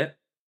little bit.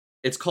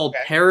 It's called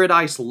Okay.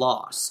 Paradise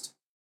Lost.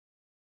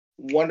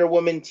 Wonder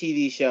Woman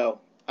TV show.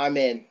 I'm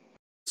in.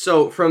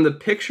 So from the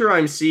picture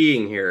I'm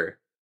seeing here,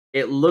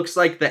 it looks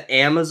like the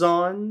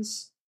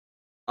Amazons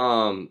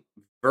um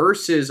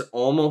versus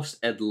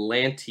almost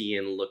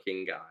Atlantean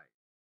looking guy.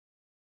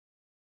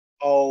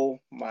 Oh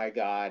my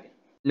god.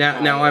 Now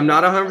I I'm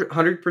not am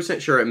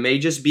 100% sure. It may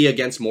just be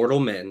against mortal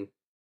men,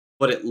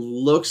 but it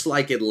looks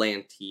like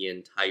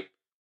Atlantean type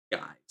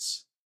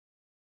guys.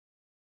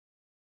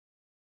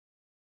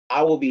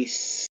 I will be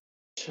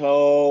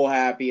so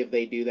happy if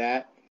they do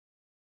that.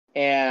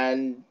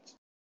 And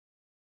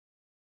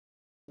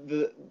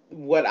the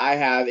what I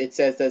have it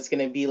says that's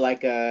going to be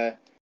like a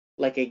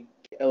like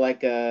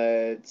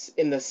a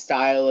in the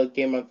style of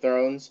Game of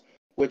Thrones,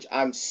 which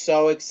I'm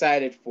so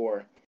excited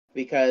for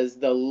because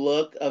the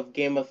look of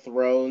Game of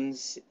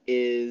Thrones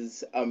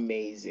is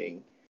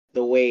amazing.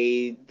 The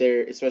way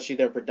their especially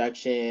their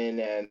production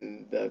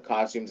and the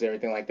costumes,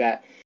 everything like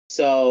that.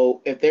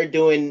 So if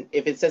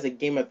it says a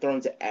Game of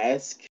Thrones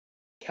esque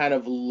kind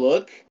of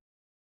look,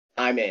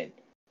 I'm in.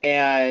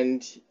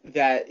 And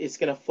that it's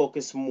going to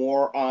focus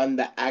more on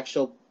the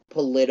actual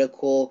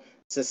political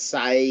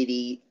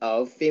society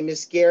of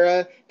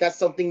Themyscira. That's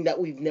something that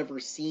we've never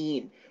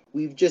seen.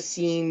 We've just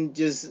seen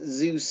just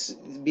Zeus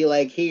be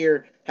like,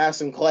 here, have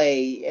some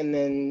clay, and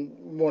then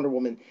Wonder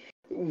Woman.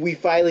 We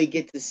finally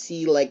get to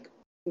see like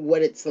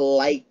what it's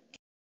like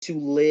to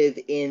live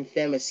in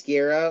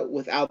Themyscira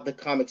without the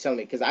comics telling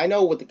me. Because I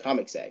know what the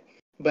comics say,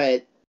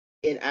 but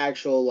in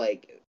actual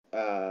like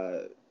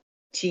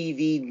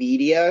TV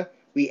media,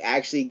 we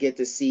actually get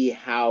to see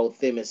how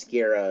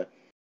Themyscira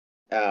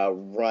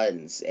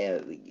runs,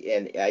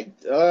 and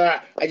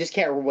I just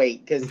can't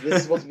wait because this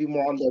is supposed to be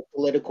more on the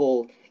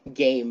political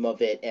game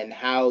of it and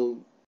how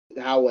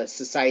a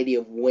society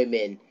of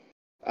women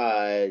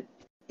uh,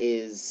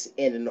 is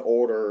in an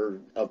order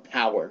of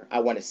power. I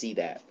want to see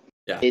that.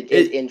 Yeah. It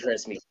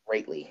interests me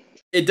greatly.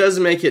 It does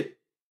it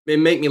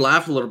make me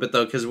laugh a little bit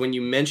though, because when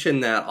you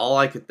mentioned that, all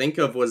I could think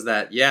of was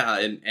that yeah,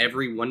 in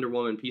every Wonder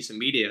Woman piece of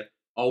media,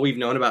 all we've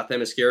known about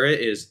Themyscira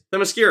is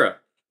Themyscira,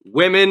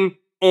 women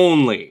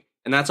only,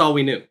 and that's all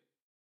we knew.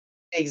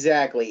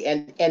 Exactly,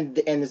 and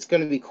it's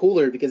going to be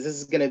cooler because this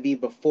is going to be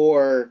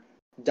before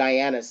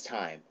Diana's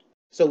time,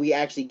 so we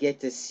actually get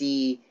to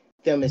see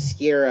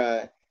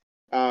Themyscira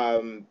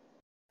um,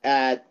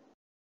 at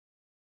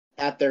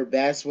at their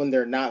best when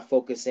they're not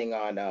focusing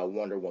on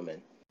Wonder Woman,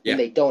 when Yeah,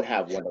 they don't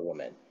have Wonder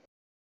Woman.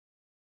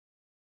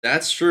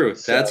 that's true.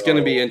 That's going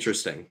to be So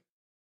interesting.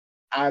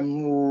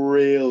 I'm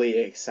really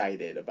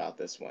excited about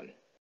this one.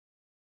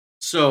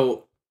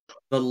 So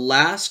the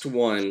last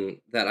one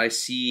that I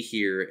see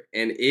here,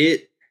 and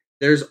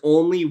there's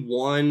only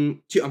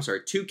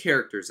two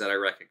characters that I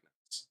recognize,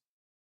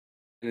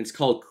 and it's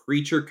called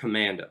Creature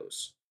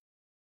Commandos.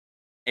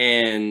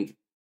 And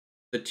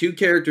the two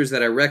characters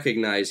that I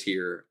recognize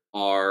here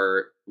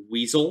are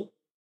Weasel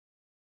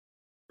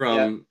Yep,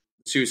 from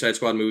Suicide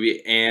Squad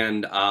movie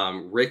and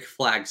Rick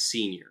Flag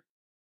Sr.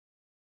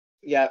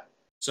 yep.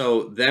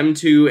 So them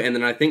two, and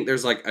then I think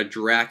there's like a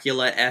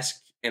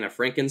Dracula-esque and a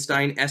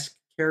Frankenstein-esque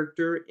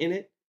character in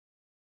it,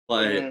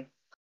 but Hmm.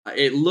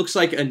 it looks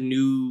like a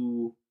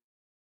new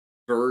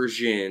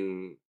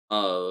version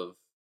of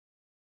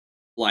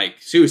like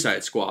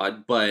Suicide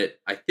Squad, but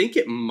I think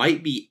it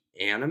might be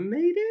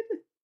animated.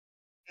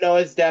 No,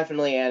 it's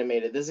definitely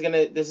animated. This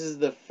is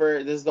the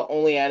first. This is the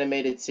only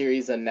animated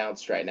series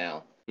announced right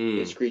now.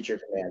 Is Hmm. Creature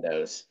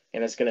Commandos,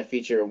 and it's gonna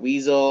feature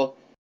Weasel,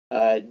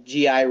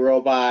 GI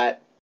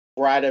Robot,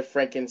 Bride of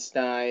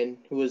Frankenstein,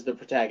 who is the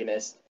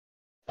protagonist,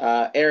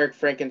 Eric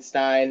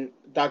Frankenstein,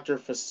 Doctor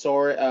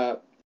Fasor,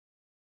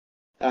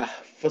 uh,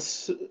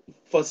 phos-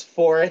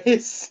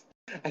 Phosphorus.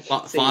 I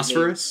can't say his name.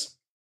 Phosphorus.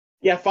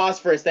 Yeah,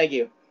 Phosphorus. Thank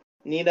you.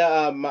 Nina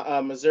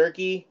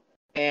Mazurki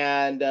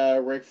and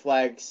Rick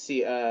Flag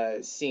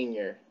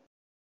Senior.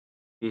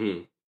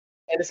 Hmm.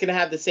 And it's gonna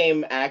have the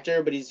same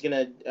actor, but he's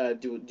gonna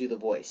do the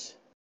voice.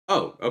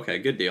 Oh, okay,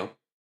 good deal.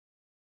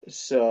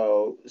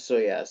 So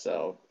yeah,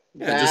 so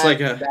Yeah, just like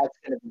a that's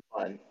gonna be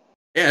fun.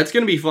 yeah, it's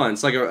gonna be fun.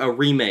 It's like a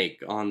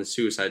remake on the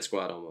Suicide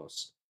Squad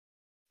almost.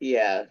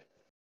 Yeah,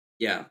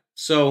 Yeah.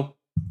 So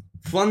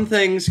fun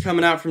things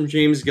coming out from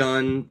James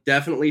Gunn.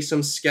 Definitely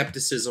some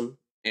skepticism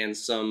and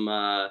some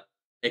I'm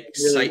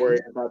really worried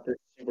excitement. about this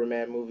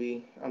Superman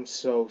movie. I'm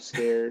so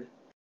scared.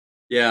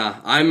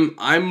 Yeah,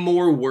 I'm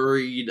more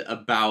worried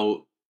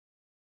about.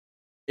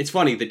 It's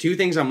funny. The two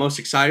things I'm most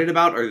excited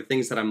about are the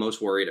things that I'm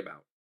most worried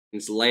about.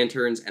 It's the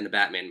Lanterns and the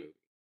Batman movie.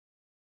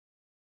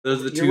 Those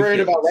are the You're two worried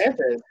about things.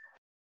 Lantern?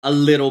 A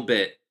little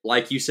bit,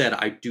 like you said,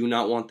 I do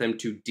not want them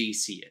to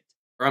DC it,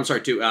 or I'm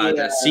sorry, to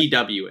Yeah,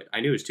 CW it. I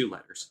knew it was two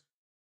letters.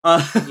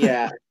 Uh,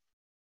 yeah,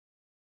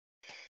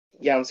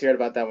 yeah. I'm scared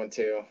about that one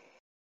too.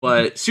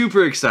 but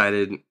super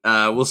excited.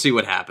 We'll see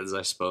what happens,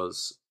 I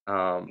suppose.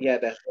 Yeah,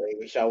 definitely.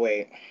 We shall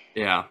wait.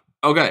 Yeah.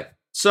 Okay.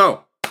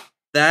 So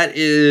that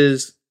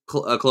is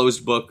a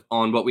closed book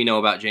on what we know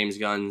about James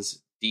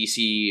Gunn's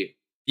DC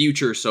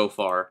future so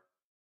far.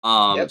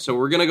 Yep. So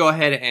we're gonna go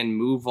ahead and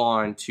move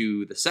on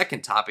to the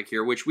second topic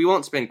here, which we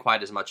won't spend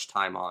quite as much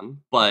time on,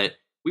 but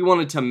we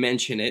wanted to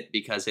mention it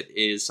because it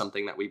is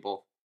something that we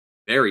both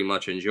very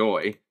much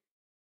enjoy.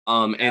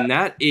 Yeah. And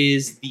that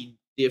is the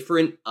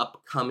different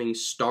upcoming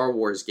Star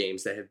Wars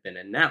games that have been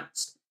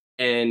announced.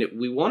 And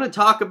we want to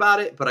talk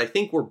about it, but I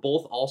think we're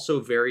both also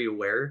very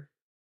aware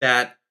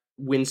that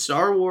when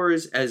Star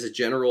Wars as a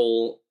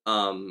general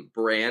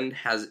brand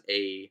has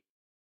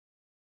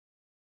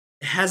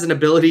an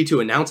ability to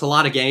announce a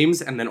lot of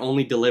games and then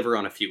only deliver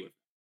on a few of them.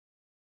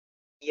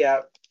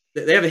 Yeah.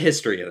 They have a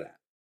history of that.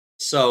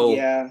 So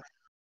Yeah.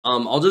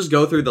 I'll just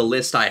go through the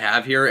list I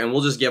have here and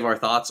we'll just give our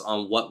thoughts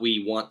on what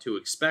we want to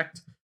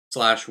expect /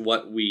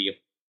 what we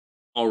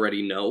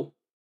already know.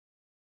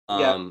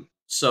 Yep.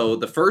 So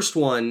the first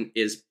one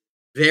is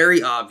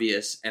very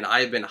obvious, and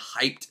I've been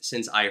hyped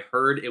since I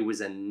heard it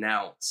was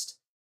announced.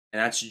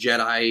 And that's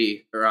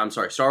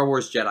Star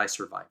Wars Jedi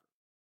Survivor.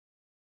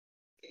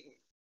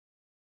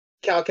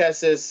 Cal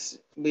Kestis,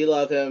 we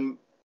love him.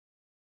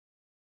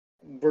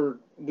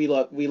 We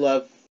love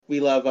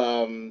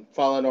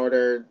Fallen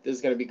Order. This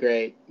is gonna be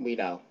great. We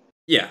know.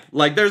 Yeah,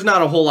 like there's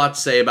not a whole lot to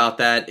say about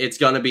that. It's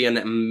gonna be an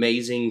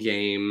amazing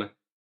game.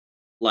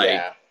 Like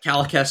Yeah.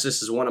 Cal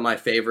Kestis is one of my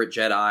favorite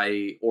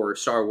Jedi or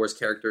Star Wars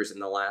characters in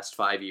the last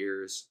 5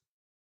 years.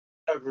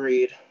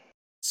 Agreed.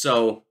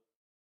 So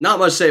not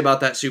much to say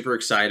about that. Super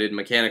excited.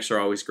 Mechanics are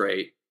always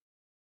great,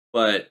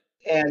 but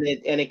And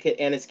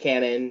it's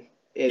canon,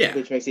 yeah.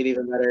 which makes it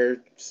even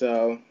better.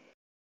 So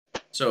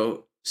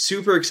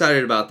super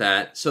excited about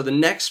that. So the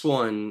next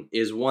one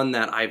is one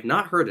that I've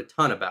not heard a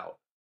ton about,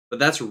 but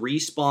that's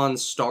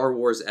Respawn's Star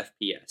Wars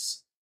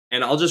FPS.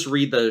 And I'll just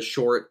read the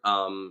short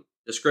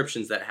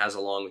descriptions that it has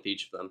along with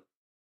each of them.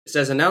 It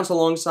says announced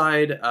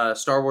alongside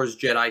Star Wars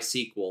Jedi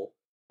sequel,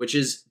 which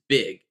is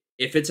big.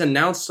 If it's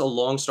announced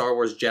along Star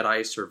Wars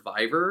Jedi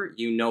Survivor,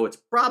 you know it's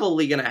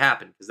probably going to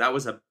happen because that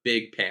was a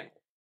big panel.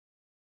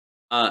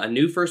 A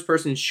new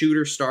first-person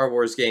shooter Star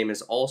Wars game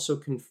is also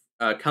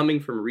coming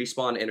from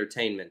Respawn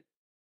Entertainment.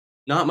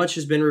 Not much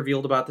has been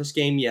revealed about this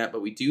game yet,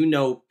 but we do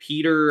know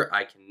Peter,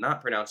 I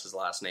cannot pronounce his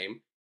last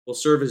name, will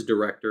serve as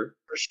director.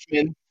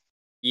 Hirschman.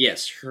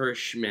 Yes,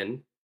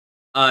 Hirschman.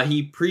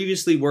 He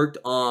previously worked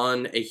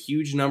on a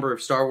huge number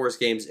of Star Wars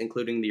games,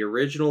 including the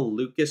original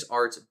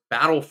LucasArts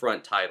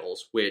Battlefront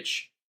titles,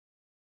 which,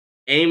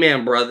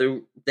 amen,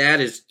 brother,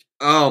 that is,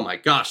 oh my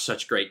gosh,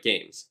 such great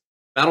games.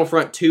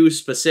 Battlefront 2,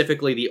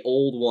 specifically the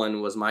old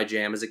one, was my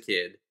jam as a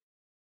kid.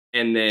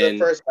 And The then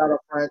first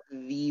Battlefront,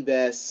 the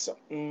best.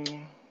 And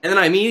then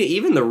I mean,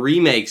 even the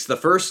remakes, the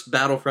first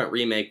Battlefront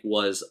remake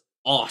was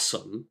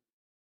awesome.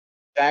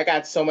 That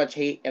got so much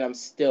hate, and I'm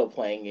still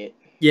playing it.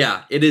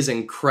 Yeah, it is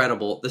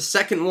incredible. The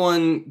second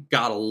one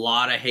got a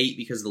lot of hate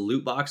because of the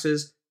loot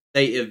boxes.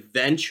 They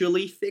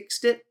eventually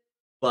fixed it,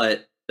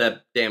 but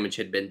the damage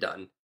had been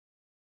done.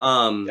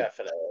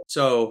 Definitely.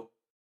 So,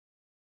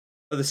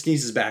 the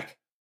sneeze is back.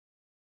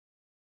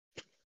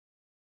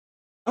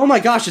 Oh my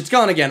gosh, it's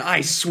gone again.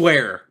 I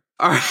swear.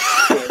 All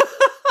right.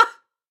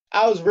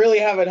 I was really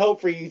having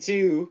hope for you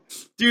too.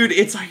 Dude,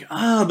 it's like,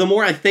 the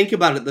more I think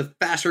about it, the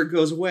faster it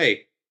goes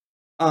away.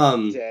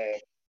 Dang.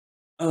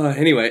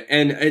 Anyway,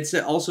 and it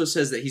also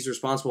says that he's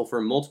responsible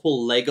for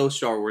multiple Lego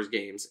Star Wars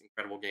games,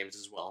 incredible games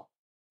as well.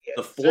 Yes,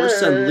 The Force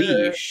sir.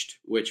 Unleashed,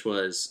 which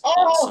was Oh!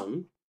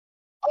 awesome.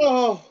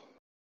 Oh!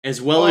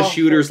 As well as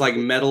shooters like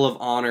Force. Medal of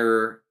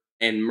Honor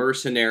and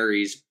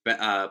Mercenaries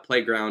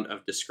Playground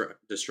of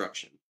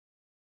Destruction.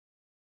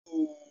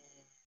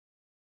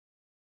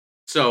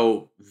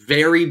 So,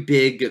 very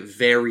big,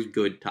 very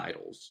good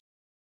titles.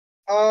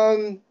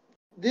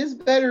 This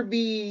better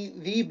be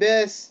the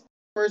best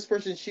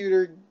first-person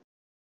shooter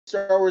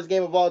Star Wars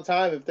game of all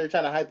time if they're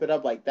trying to hype it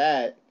up like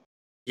that.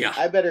 Yeah.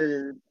 I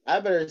better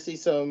see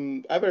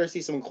some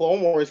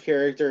Clone Wars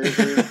characters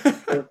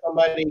or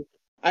somebody.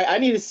 I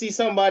need to see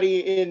somebody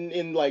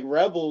in like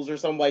Rebels or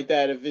something like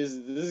that if this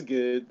is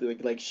good.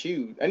 Like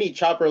shoot, I need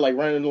Chopper like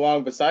running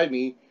along beside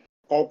me.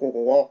 That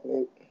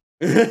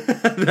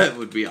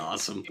would be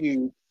awesome.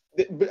 Dude,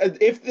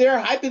 if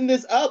they're hyping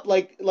this up,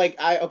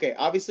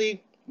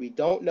 obviously we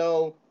don't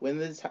know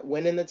when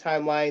in the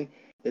timeline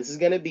this is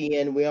gonna be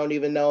in. We don't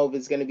even know if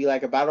it's gonna be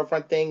like a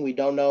Battlefront thing. We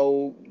don't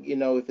know,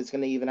 if it's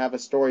gonna even have a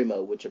story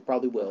mode, which it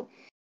probably will.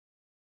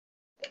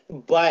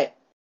 But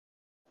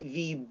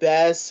the two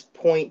best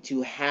points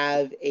to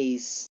have a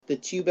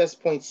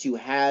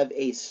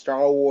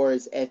Star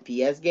Wars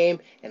FPS game,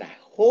 and I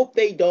hope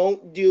they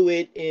don't do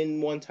it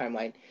in one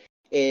timeline,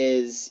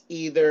 is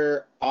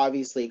either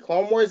obviously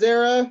Clone Wars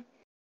era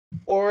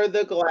or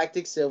the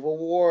Galactic Civil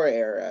War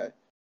era.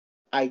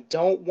 I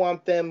don't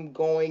want them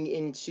going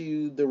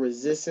into the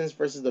Resistance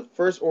versus the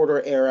First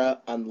Order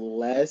era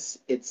unless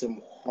it's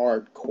some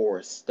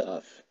hardcore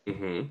stuff.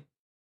 Hmm.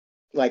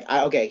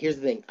 Okay, here's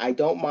the thing. I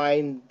don't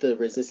mind the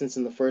Resistance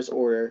in the First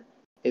Order.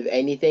 If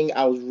anything,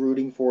 I was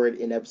rooting for it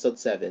in Episode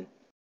 7.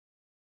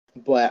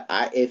 But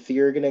if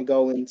you're gonna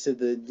go into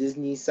the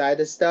Disney side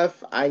of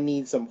stuff, I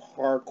need some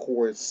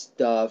hardcore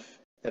stuff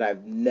that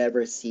I've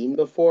never seen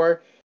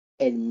before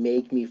and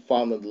make me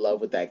fall in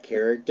love with that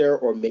character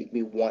or make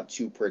me want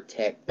to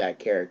protect that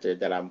character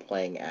that I'm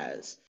playing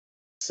as.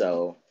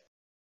 So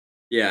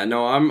Yeah,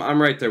 no,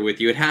 I'm right there with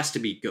you. It has to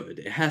be good.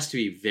 It has to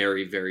be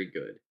very, very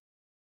good.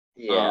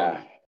 yeah.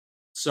 Um,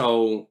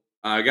 so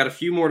I got a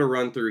few more to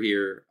run through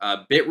here.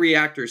 Bit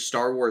Reactor's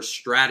Star Wars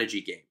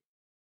strategy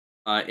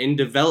game. In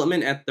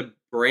development at the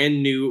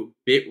brand new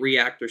Bit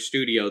Reactor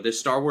studio, this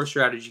Star Wars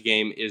strategy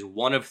game is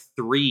one of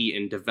 3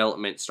 in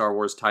development Star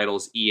Wars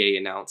titles EA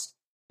announced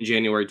in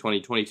January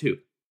 2022.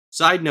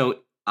 Side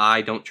note,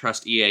 I don't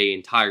trust EA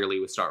entirely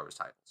with Star Wars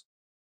titles.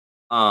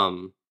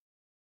 Um,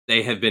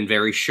 they have been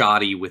very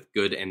shoddy with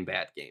good and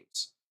bad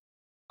games.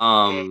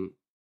 Um,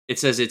 it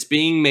says it's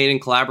being made in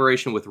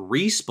collaboration with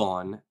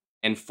Respawn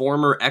and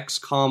former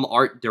XCOM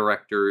art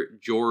director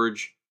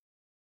George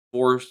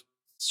Force.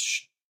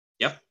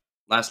 Yep,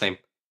 last name.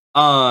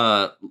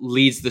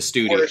 Leads the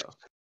studio. That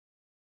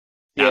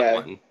Yeah.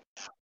 one.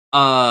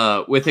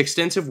 With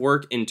extensive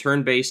work in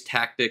turn-based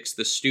tactics,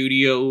 the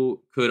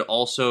studio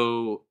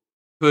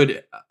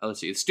let's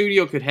see, the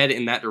studio could head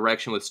in that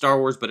direction with Star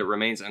Wars, but it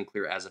remains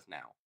unclear as of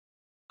now.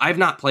 I've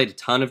not played a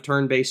ton of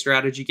turn-based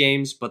strategy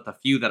games, but the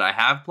few that I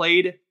have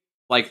played,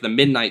 like the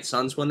Midnight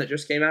Suns one that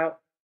just came out,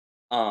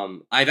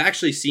 I've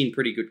actually seen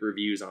pretty good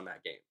reviews on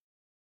that game.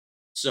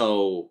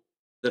 So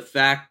the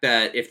fact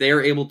that if they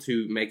are able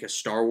to make a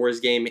Star Wars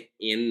game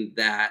in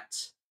that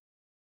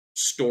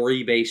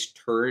story-based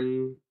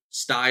turn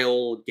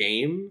style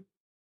game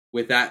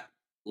with that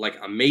like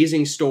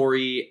amazing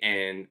story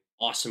and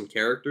awesome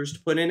characters to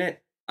put in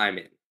it, I'm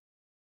in.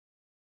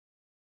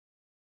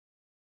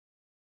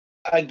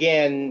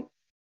 Again,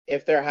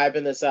 if they're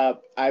hyping this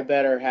up, I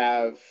better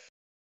have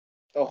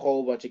a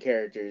whole bunch of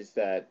characters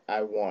that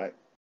I want.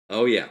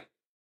 Oh yeah.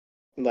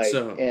 Like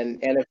So and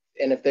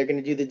if they're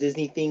gonna do the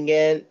Disney thing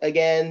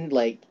again,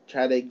 like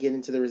try to get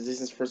into the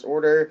Resistance First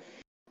Order,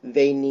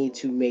 they need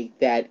to make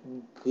that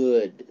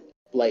good,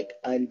 like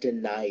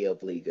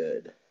undeniably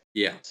good.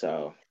 yeah.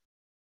 So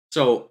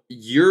So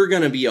you're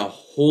gonna be a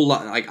whole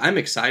lot like I'm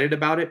excited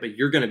about it, but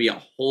you're gonna be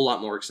a whole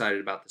lot more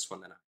excited about this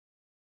one than I.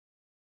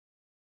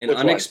 An which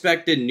one?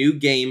 unexpected new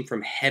game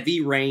from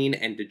Heavy Rain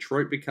and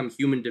Detroit Become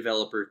Human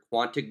developer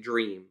Quantic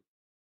Dream.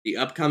 The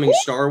upcoming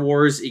Star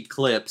Wars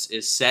Eclipse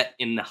is set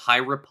in the High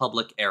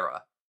Republic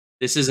era.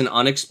 This is an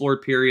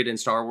unexplored period in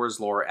Star Wars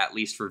lore, at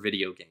least for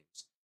video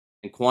games.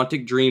 And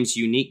Quantic Dream's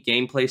unique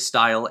gameplay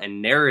style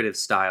and narrative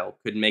style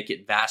could make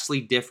it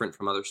vastly different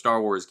from other Star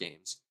Wars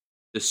games.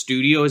 The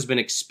studio has been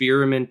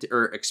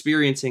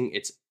experiencing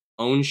its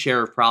own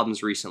share of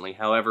problems recently.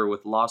 However,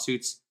 with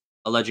lawsuits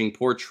alleging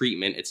poor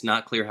treatment, it's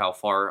not clear how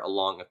far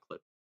along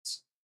Eclipse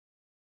is.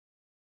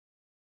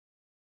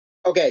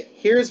 Okay,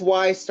 here's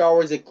why Star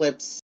Wars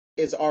Eclipse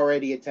is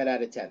already a 10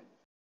 out of 10.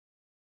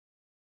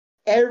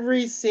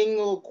 Every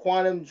single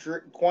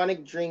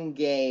Quantic Dream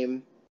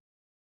game,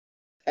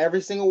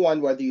 every single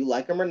one, whether you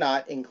like them or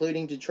not,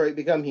 including Detroit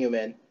Become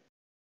Human,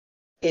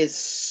 is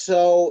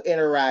so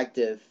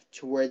interactive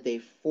to where they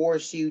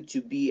force you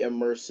to be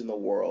immersed in the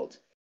world.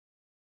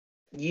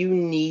 You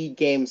need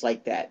games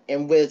like that.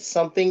 And with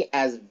something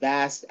as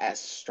vast as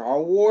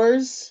Star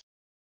Wars,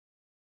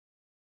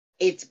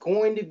 it's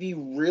going to be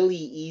really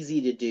easy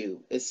to do,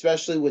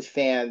 especially with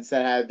fans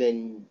that have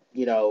been,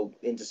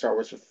 into Star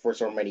Wars for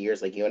so many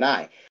years, like you and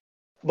I.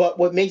 But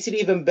what makes it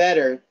even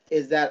better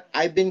is that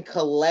I've been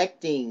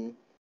collecting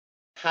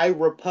High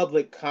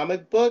Republic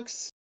comic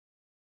books.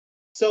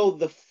 So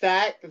the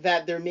fact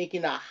that they're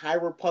making a High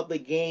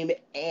Republic game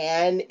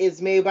and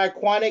it's made by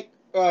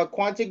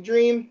Quantic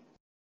Dream,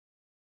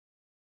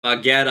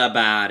 Forget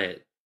about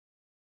it.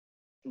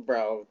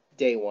 bro,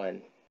 day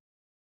one.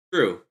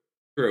 True.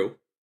 True.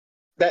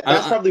 That's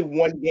I, probably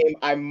one game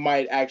I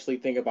might actually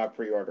think about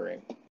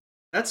pre-ordering.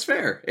 That's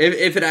fair.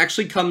 If it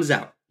actually comes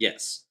out,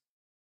 yes.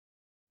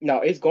 No,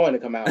 it's going to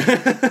come out.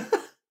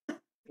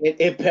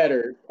 It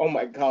better. Oh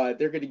my god,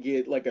 they're gonna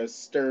get like a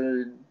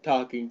stern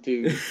talking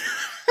to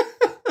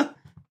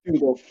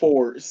the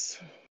force.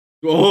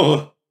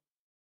 Oh,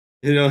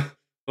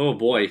 oh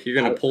boy,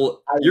 I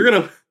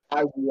I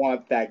I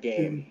want that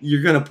game.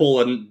 you're gonna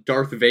pull a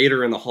Darth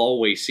Vader in the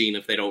hallway scene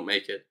if they don't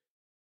make it.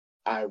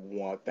 I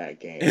want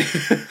that game.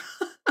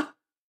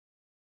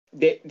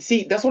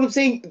 See, that's what I'm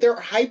saying. They're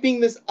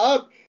hyping this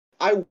up.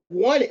 I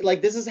want it.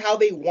 Like this is how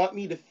they want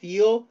me to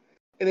feel.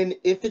 And then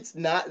if it's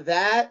not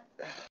that,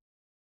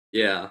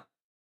 Yeah.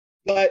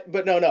 but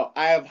no.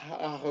 I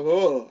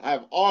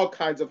have all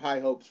kinds of high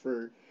hopes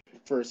for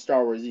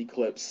Star Wars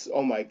Eclipse.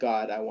 Oh my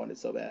god, I want it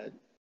so bad.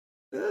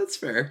 That's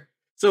fair.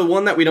 So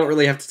one that we don't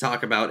really have to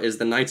talk about is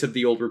the Knights of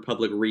the Old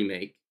Republic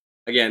remake.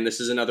 Again, this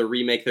is another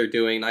remake they're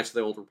doing. Knights of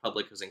the Old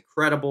Republic is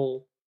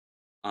incredible.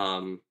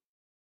 Gonna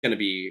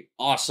be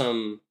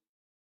awesome.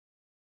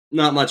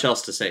 Not much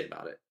else to say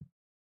about it.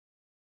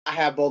 I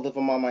have both of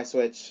them on my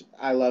Switch.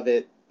 I love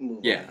it.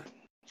 Move Yeah.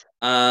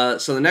 on.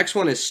 So the next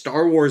one is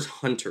Star Wars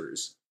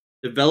Hunters,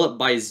 developed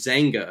by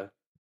Zynga.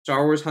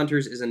 Star Wars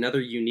Hunters is another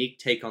unique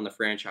take on the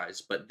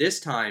franchise, but this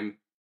time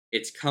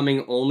it's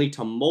coming only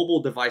to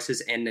mobile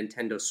devices and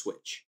Nintendo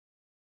Switch.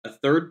 A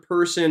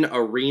third-person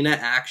arena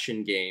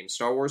action game,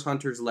 Star Wars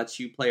Hunters lets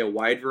you play a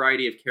wide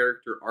variety of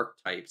character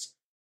archetypes,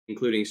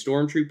 including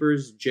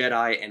stormtroopers,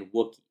 Jedi, and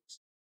Wookiees.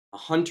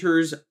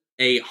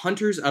 A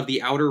Hunters of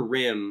the Outer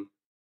Rim,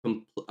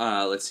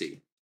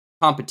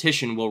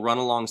 competition will run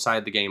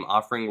alongside the game,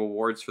 offering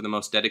rewards for the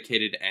most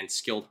dedicated and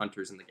skilled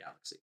hunters in the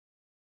galaxy.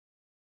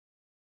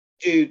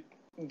 Dude,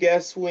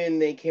 guess when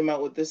they came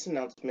out with this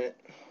announcement?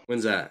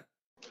 When's that?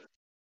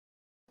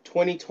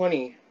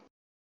 2020.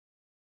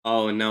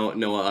 Oh, no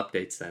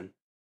updates then.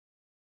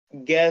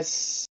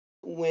 Guess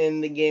when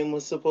the game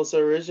was supposed to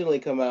originally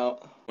come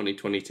out?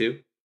 2022?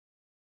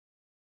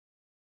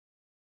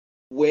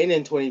 When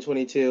in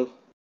 2022?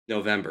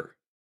 November.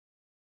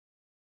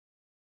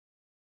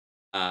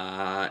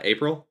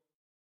 April?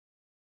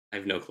 I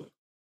have no clue.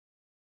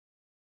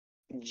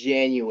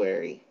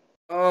 January.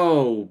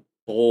 Oh,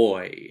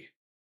 boy.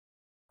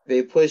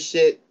 They pushed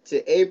it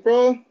to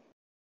April.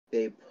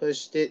 They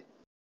pushed it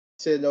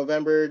to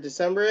November,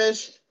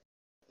 December-ish.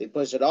 They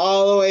pushed it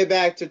all the way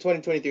back to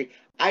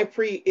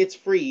 2023. It's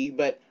free,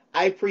 but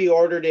I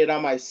pre-ordered it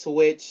on my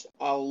Switch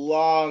a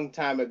long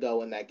time ago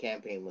when that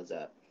campaign was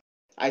up.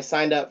 I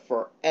signed up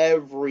for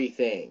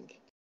everything.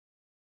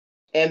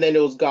 And then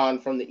it was gone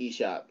from the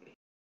eShop.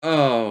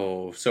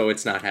 Oh, so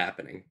it's not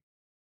happening.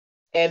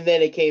 And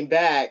then it came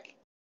back,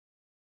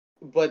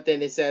 but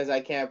then it says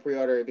I can't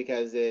pre-order it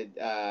because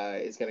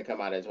it's going to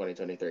come out in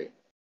 2023.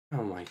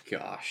 Oh my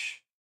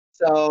gosh.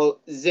 So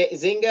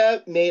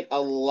Zynga made a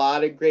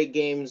lot of great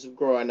games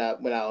growing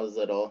up when I was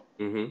little.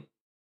 Mm-hmm.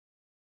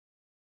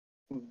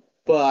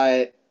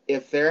 But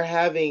if they're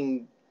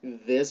having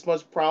this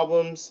much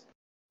problems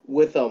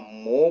with a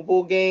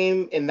mobile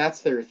game and that's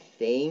their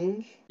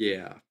thing,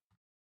 Yeah.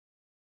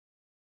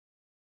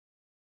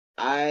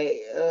 I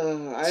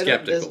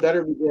don't. This Skeptical.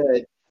 better be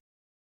good.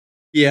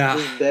 Yeah.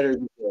 This better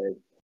be good.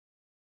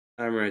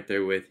 I'm right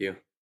there with you.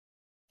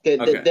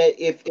 Okay.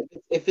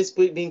 If it's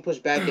being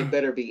pushed back, it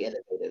better be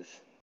innovative.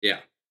 Yeah.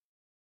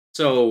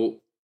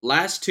 So,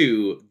 last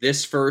two,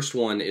 this first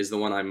one is the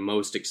one I'm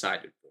most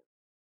excited for.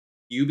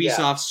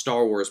 Ubisoft's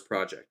Star Wars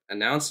project.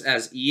 Announced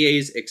as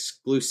EA's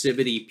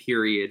exclusivity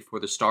period for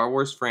the Star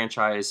Wars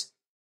franchise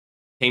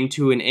came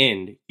to an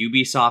end,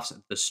 Ubisoft's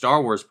The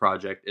Star Wars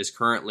project is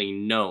currently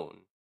known,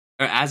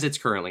 or as it's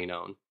currently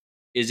known,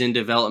 is in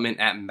development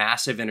at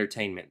Massive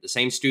Entertainment, the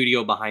same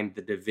studio behind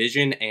The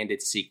Division and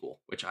its sequel,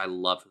 which I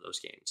love those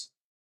games.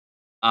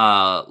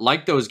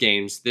 Like those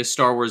games, this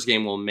Star Wars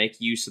game will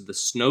make use of the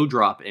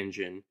Snowdrop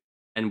engine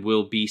and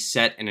will be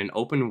set in an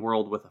open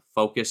world with a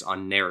focus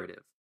on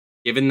narrative.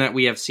 Given that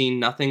we have seen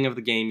nothing of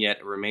the game yet,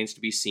 it remains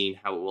to be seen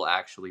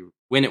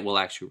when it will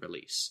actually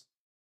release.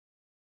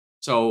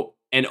 So,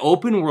 an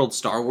open world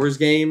Star Wars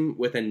game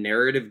with a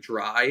narrative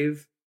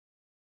drive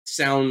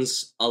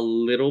sounds a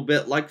little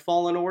bit like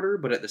Fallen Order,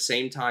 but at the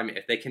same time,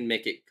 if they can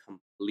make it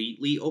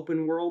completely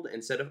open world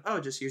instead of,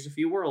 just here's a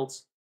few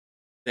worlds,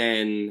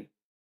 then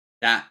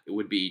that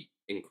would be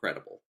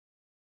incredible.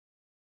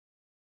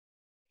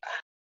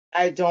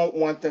 I don't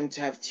want them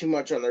to have too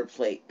much on their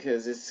plate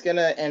because it's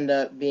gonna end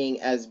up being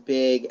as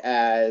big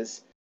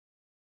as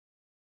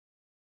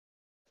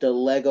the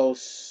Lego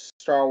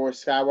Star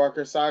Wars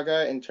Skywalker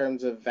saga in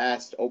terms of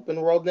vast open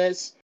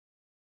worldness,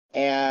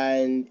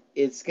 and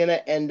it's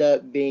gonna end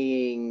up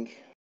being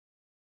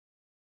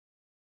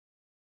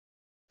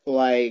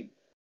like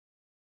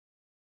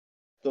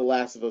The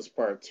Last of Us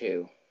Part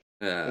 2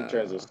 in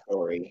terms of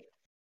story.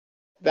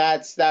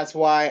 That's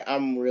why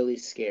I'm really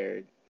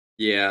scared.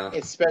 Yeah.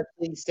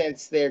 Especially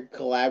since they're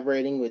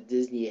collaborating with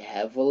Disney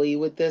heavily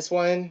with this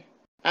one.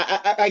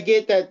 I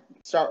get that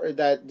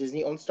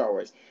Disney owns Star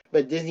Wars,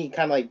 but Disney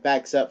kind of like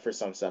backs up for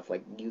some stuff.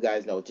 Like you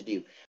guys know what to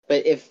do.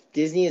 But if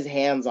Disney is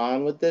hands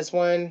on with this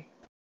one,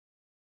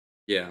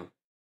 Yeah.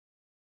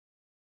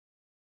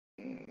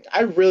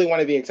 I really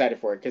want to be excited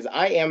for it because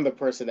I am the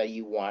person that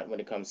you want when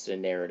it comes to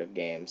narrative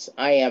games.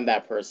 I am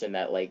that person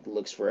that like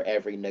looks for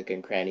every nook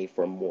and cranny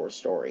for more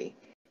story.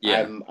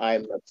 Yeah.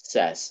 I'm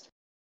obsessed.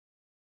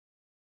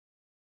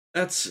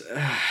 That's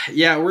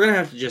yeah, we're gonna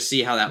have to just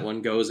see how that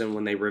one goes and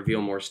when they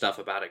reveal more stuff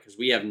about it because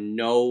we have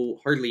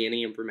hardly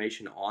any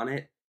information on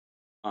it.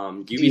 Dude,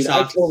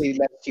 I Ubisoft. totally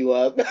messed you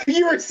up.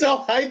 You were so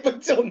hype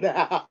until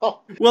now.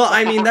 Well,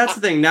 I mean that's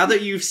the thing. Now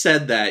that you've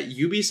said that,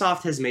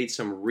 Ubisoft has made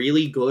some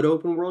really good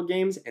open world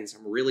games and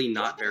some really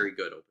not very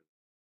good open.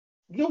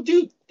 No,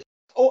 dude.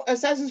 Oh,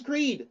 Assassin's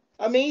Creed,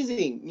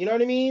 amazing. You know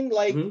what I mean?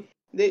 Like Mm-hmm.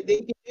 they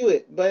can do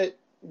it, but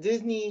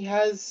Disney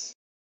has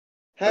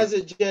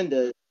agenda,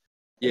 and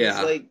it's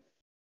Yeah, like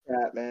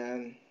that,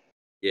 man.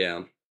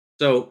 yeah.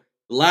 So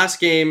the last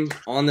game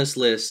on this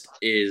list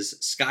is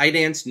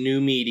Skydance New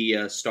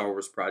Media Star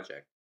Wars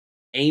Project.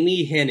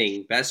 Amy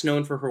Hennig, best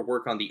known for her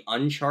work on the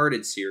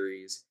Uncharted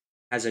series,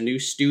 has a new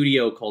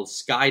studio called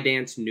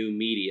Skydance New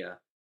Media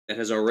that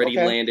has already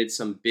Okay. landed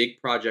some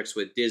big projects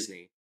with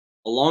Disney.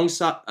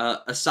 Alongside,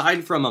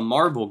 aside from a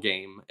Marvel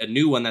game, a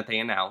new one that they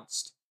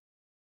announced,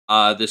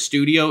 the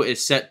studio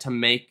is set to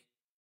make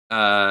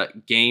a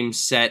game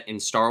set in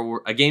Star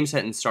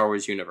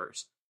Wars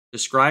universe.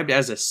 Described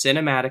as a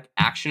cinematic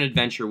action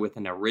adventure with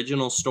an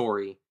original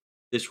story,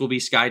 this will be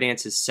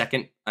Skydance's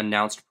second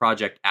announced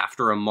project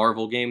after a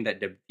Marvel game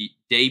that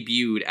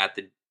debuted at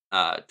the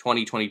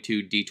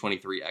 2022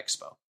 D23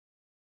 Expo.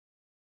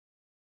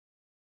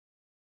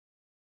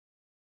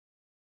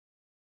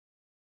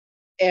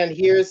 And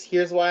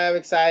here's why I'm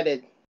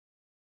excited.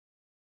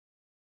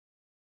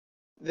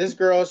 This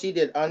girl, she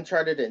did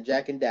Uncharted and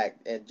Jack and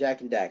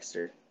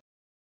Daxter.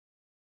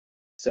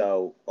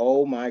 So,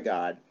 oh my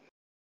god.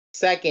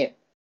 Second,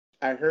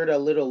 I heard a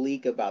little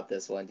leak about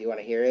this one. Do you want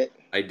to hear it?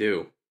 I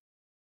do.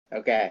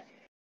 Okay.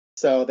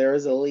 So there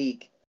was a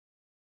leak,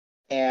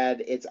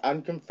 and it's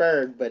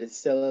unconfirmed, but it's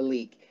still a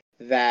leak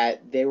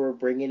that they were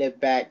bringing it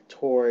back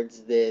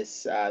towards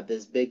this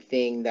big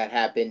thing that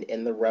happened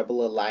in the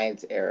Rebel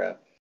Alliance era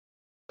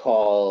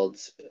called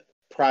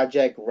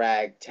Project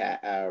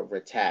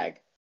Ratag.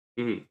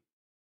 Mhm.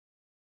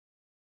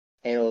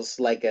 And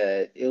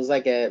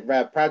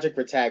Project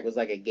Ratag was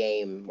like a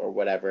game or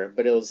whatever,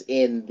 but it was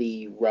in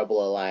the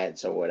Rebel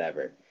Alliance or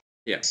whatever.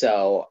 Yeah.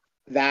 So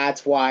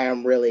that's why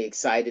I'm really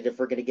excited. If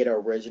we're gonna get an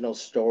original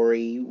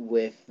story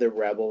with the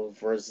Rebel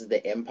versus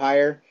the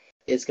Empire,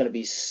 it's gonna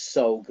be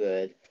so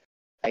good.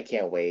 I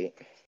can't wait.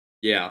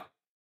 Yeah.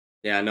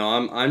 Yeah, no,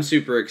 I'm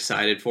super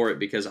excited for it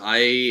because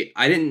I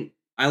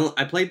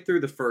played through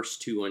the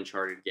first two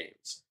Uncharted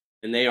games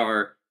and they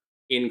are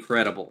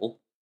incredible.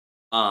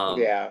 Um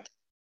Yeah.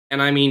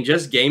 and I mean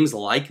just games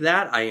like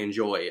that I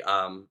enjoy.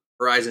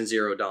 Horizon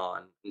Zero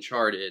Dawn,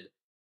 Uncharted,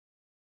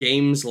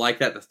 games like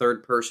that, the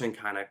third person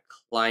kind of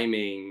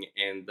climbing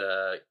and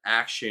the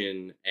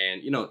action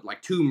and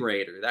like Tomb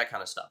Raider, that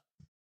kind of stuff.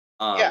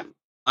 Yeah.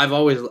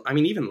 I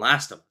mean even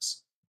Last of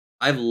Us.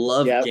 I've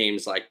loved Yep.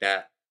 games like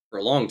that for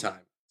a long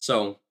time.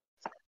 So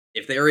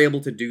if they're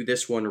able to do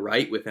this one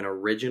right with an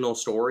original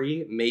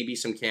story, maybe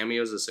some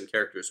cameos of some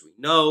characters we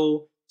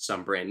know,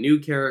 some brand new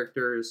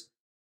characters,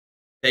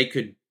 they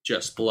could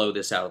just blow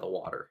this out of the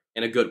water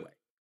in a good way.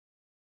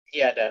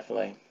 Yeah,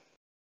 definitely.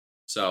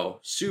 So,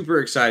 super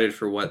excited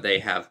for what they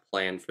have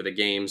planned for the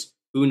games.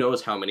 Who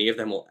knows how many of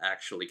them will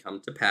actually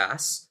come to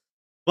pass.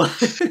 But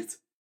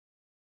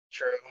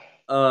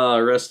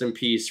True. rest in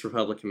peace,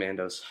 Republic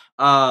Commandos.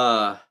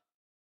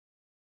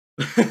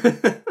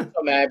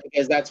 So mad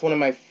because that's one of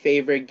my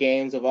favorite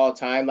games of all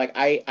time. Like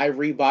I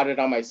rebought it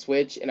on my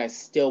Switch and I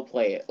still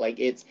play it. Like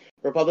it's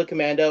Republic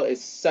Commando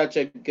is such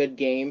a good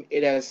game.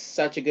 It has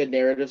such a good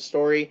narrative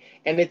story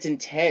and it's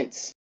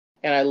intense.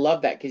 And I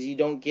love that because you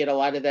don't get a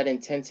lot of that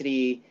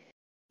intensity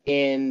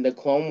in the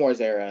Clone Wars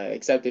era,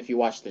 except if you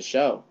watch the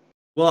show.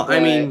 Well, I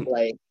But mean,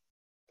 like,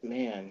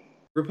 man,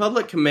 that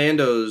Republic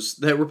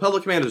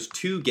Commandos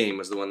 2 game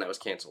was the one that was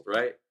canceled,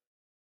 right?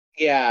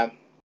 yeah,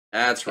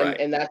 That's and right.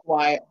 and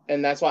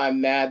that's why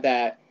I'm mad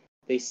that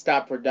they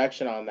stopped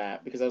production on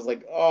that because I was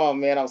like, oh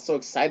man, I was so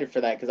excited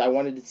for that because I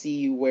wanted to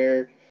see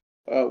where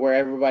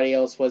everybody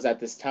else was at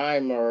this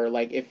time, or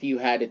like if you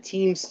had a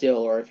team still,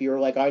 or if you were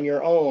like on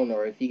your own,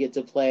 or if you get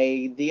to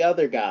play the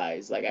other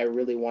guys. Like I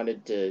really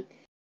wanted to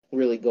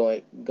really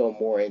go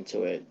more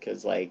into it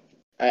because like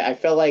I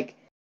felt like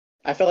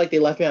they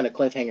left me on a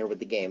cliffhanger with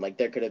the game. Like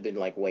there could have been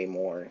like way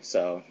more.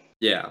 So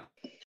Yeah.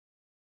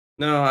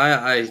 No,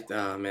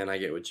 oh man, I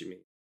get what you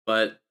mean.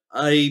 But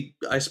I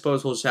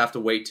suppose we'll just have to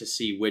wait to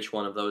see which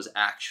one of those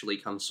actually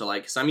comes to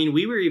light. Because I mean,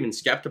 we were even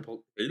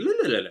skeptical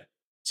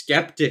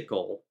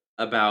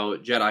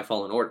about Jedi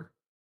Fallen Order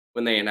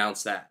when they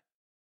announced that.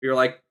 We were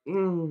like,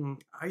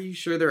 are you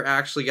sure they're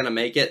actually gonna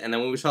make it? And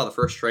then when we saw the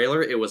first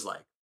trailer, it was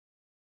like,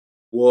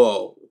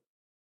 whoa,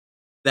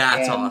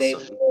 that's and they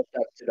awesome. lived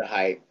up to the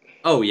hype.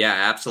 Oh yeah,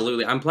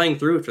 absolutely. I'm playing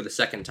through it for the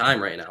second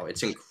time right now.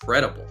 It's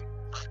incredible.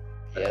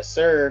 Yes,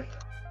 sir.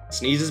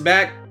 Sneezes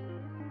back.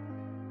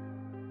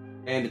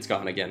 And it's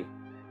gone again.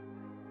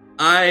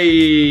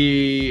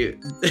 I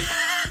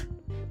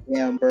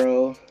Damn,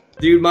 bro.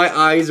 Dude, my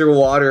eyes are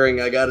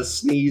watering. I gotta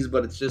sneeze,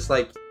 but it's just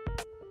like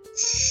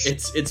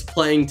it's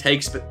playing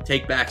take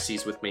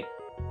backsies with me.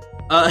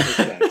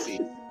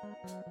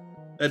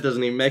 That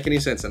doesn't even make any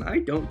sense, and I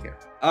don't care.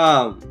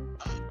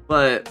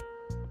 But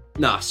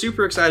nah,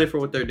 super excited for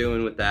what they're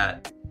doing with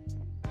that.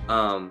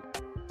 But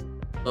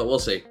we'll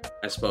see.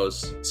 I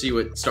suppose see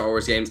what Star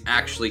Wars games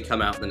actually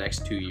come out in the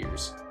next 2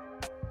 years.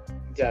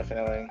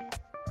 Definitely.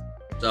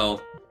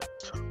 So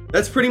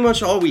that's pretty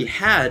much all we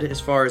had,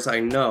 as far as I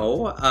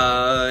know.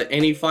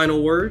 Any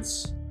final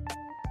words?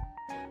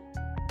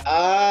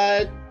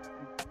 Not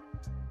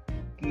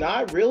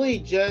really.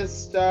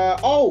 Just a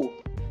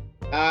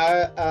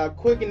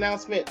quick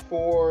announcement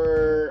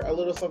for a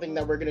little something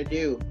that we're gonna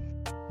do.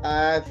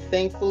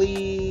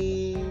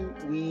 Thankfully,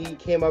 we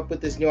came up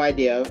with this new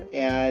idea,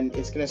 and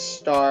it's gonna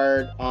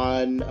start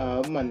on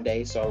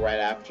Monday, so right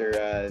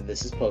after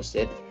this is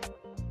posted.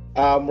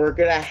 We're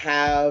gonna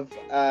have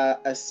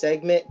a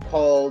segment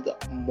called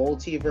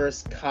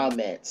Multiverse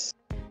Comments.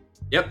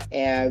 Yep.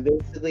 And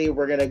basically,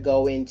 we're gonna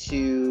go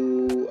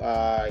into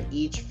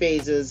each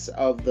phases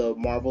of the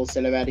Marvel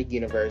Cinematic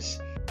Universe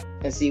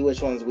and see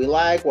which ones we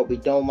like, what we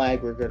don't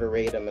like. We're gonna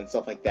rate them and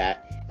stuff like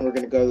that. And we're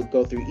gonna go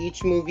through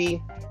each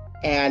movie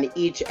and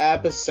each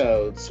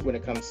episodes when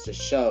it comes to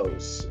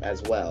shows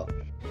as well.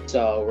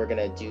 So we're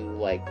gonna do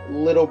like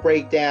little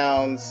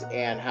breakdowns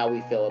and how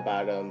we feel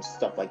about them,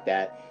 stuff like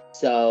that.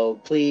 So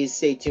please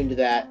stay tuned to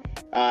that.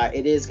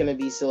 It is going to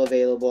be still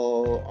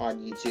available on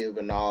YouTube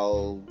and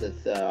all the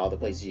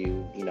places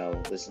you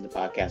listen to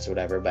podcasts or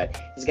whatever. But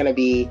it's going to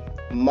be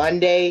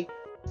Monday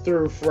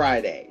through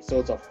Friday, so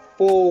it's a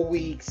full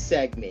week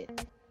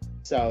segment.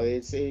 So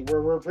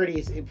we're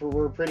pretty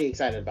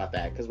excited about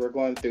that because we're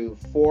going through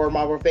 4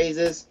 Marvel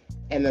phases,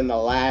 and then the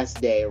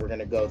last day we're going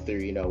to go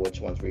through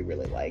which ones we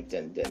really liked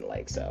and didn't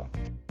like. So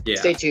yeah,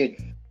 stay tuned.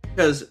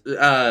 Because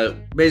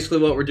basically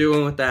what we're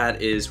doing with that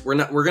is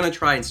we're gonna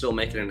try and still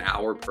make it an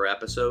hour per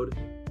episode.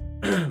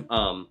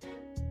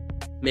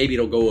 Maybe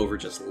it'll go over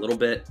just a little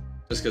bit,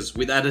 just because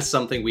that is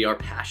something we are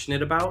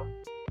passionate about.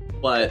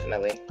 But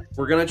definitely,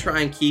 we're gonna try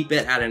and keep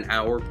it at an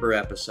hour per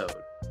episode.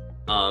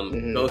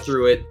 Go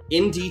through it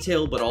in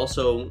detail, but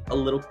also a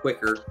little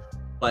quicker.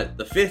 But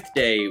the 5th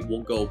day,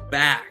 we'll go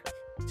back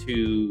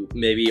to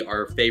maybe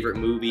our favorite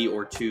movie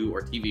or 2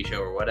 or TV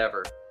show or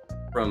whatever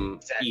from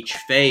each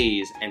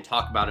phase and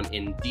talk about them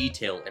in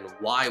detail and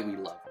why we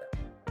love them.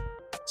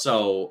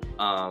 So,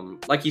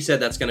 like you said,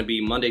 that's going to be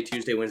Monday,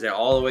 Tuesday, Wednesday,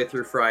 all the way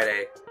through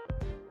Friday,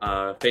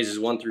 phases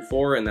 1 through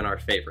 4, and then our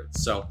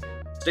favorites. So,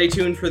 stay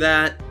tuned for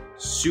that.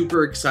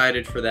 Super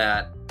excited for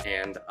that,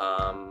 and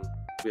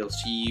we'll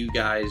see you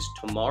guys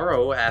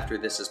tomorrow after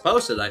this is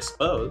posted, I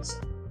suppose.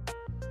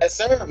 Yes,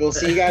 sir. We'll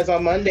see you guys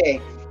on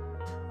Monday.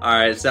 All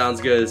right,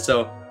 sounds good.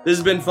 So, this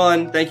has been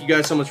fun. Thank you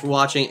guys so much for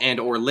watching and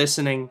or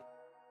listening.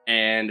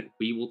 And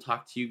we will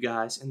talk to you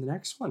guys in the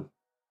next one.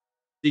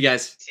 See you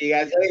guys. See you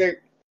guys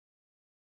later.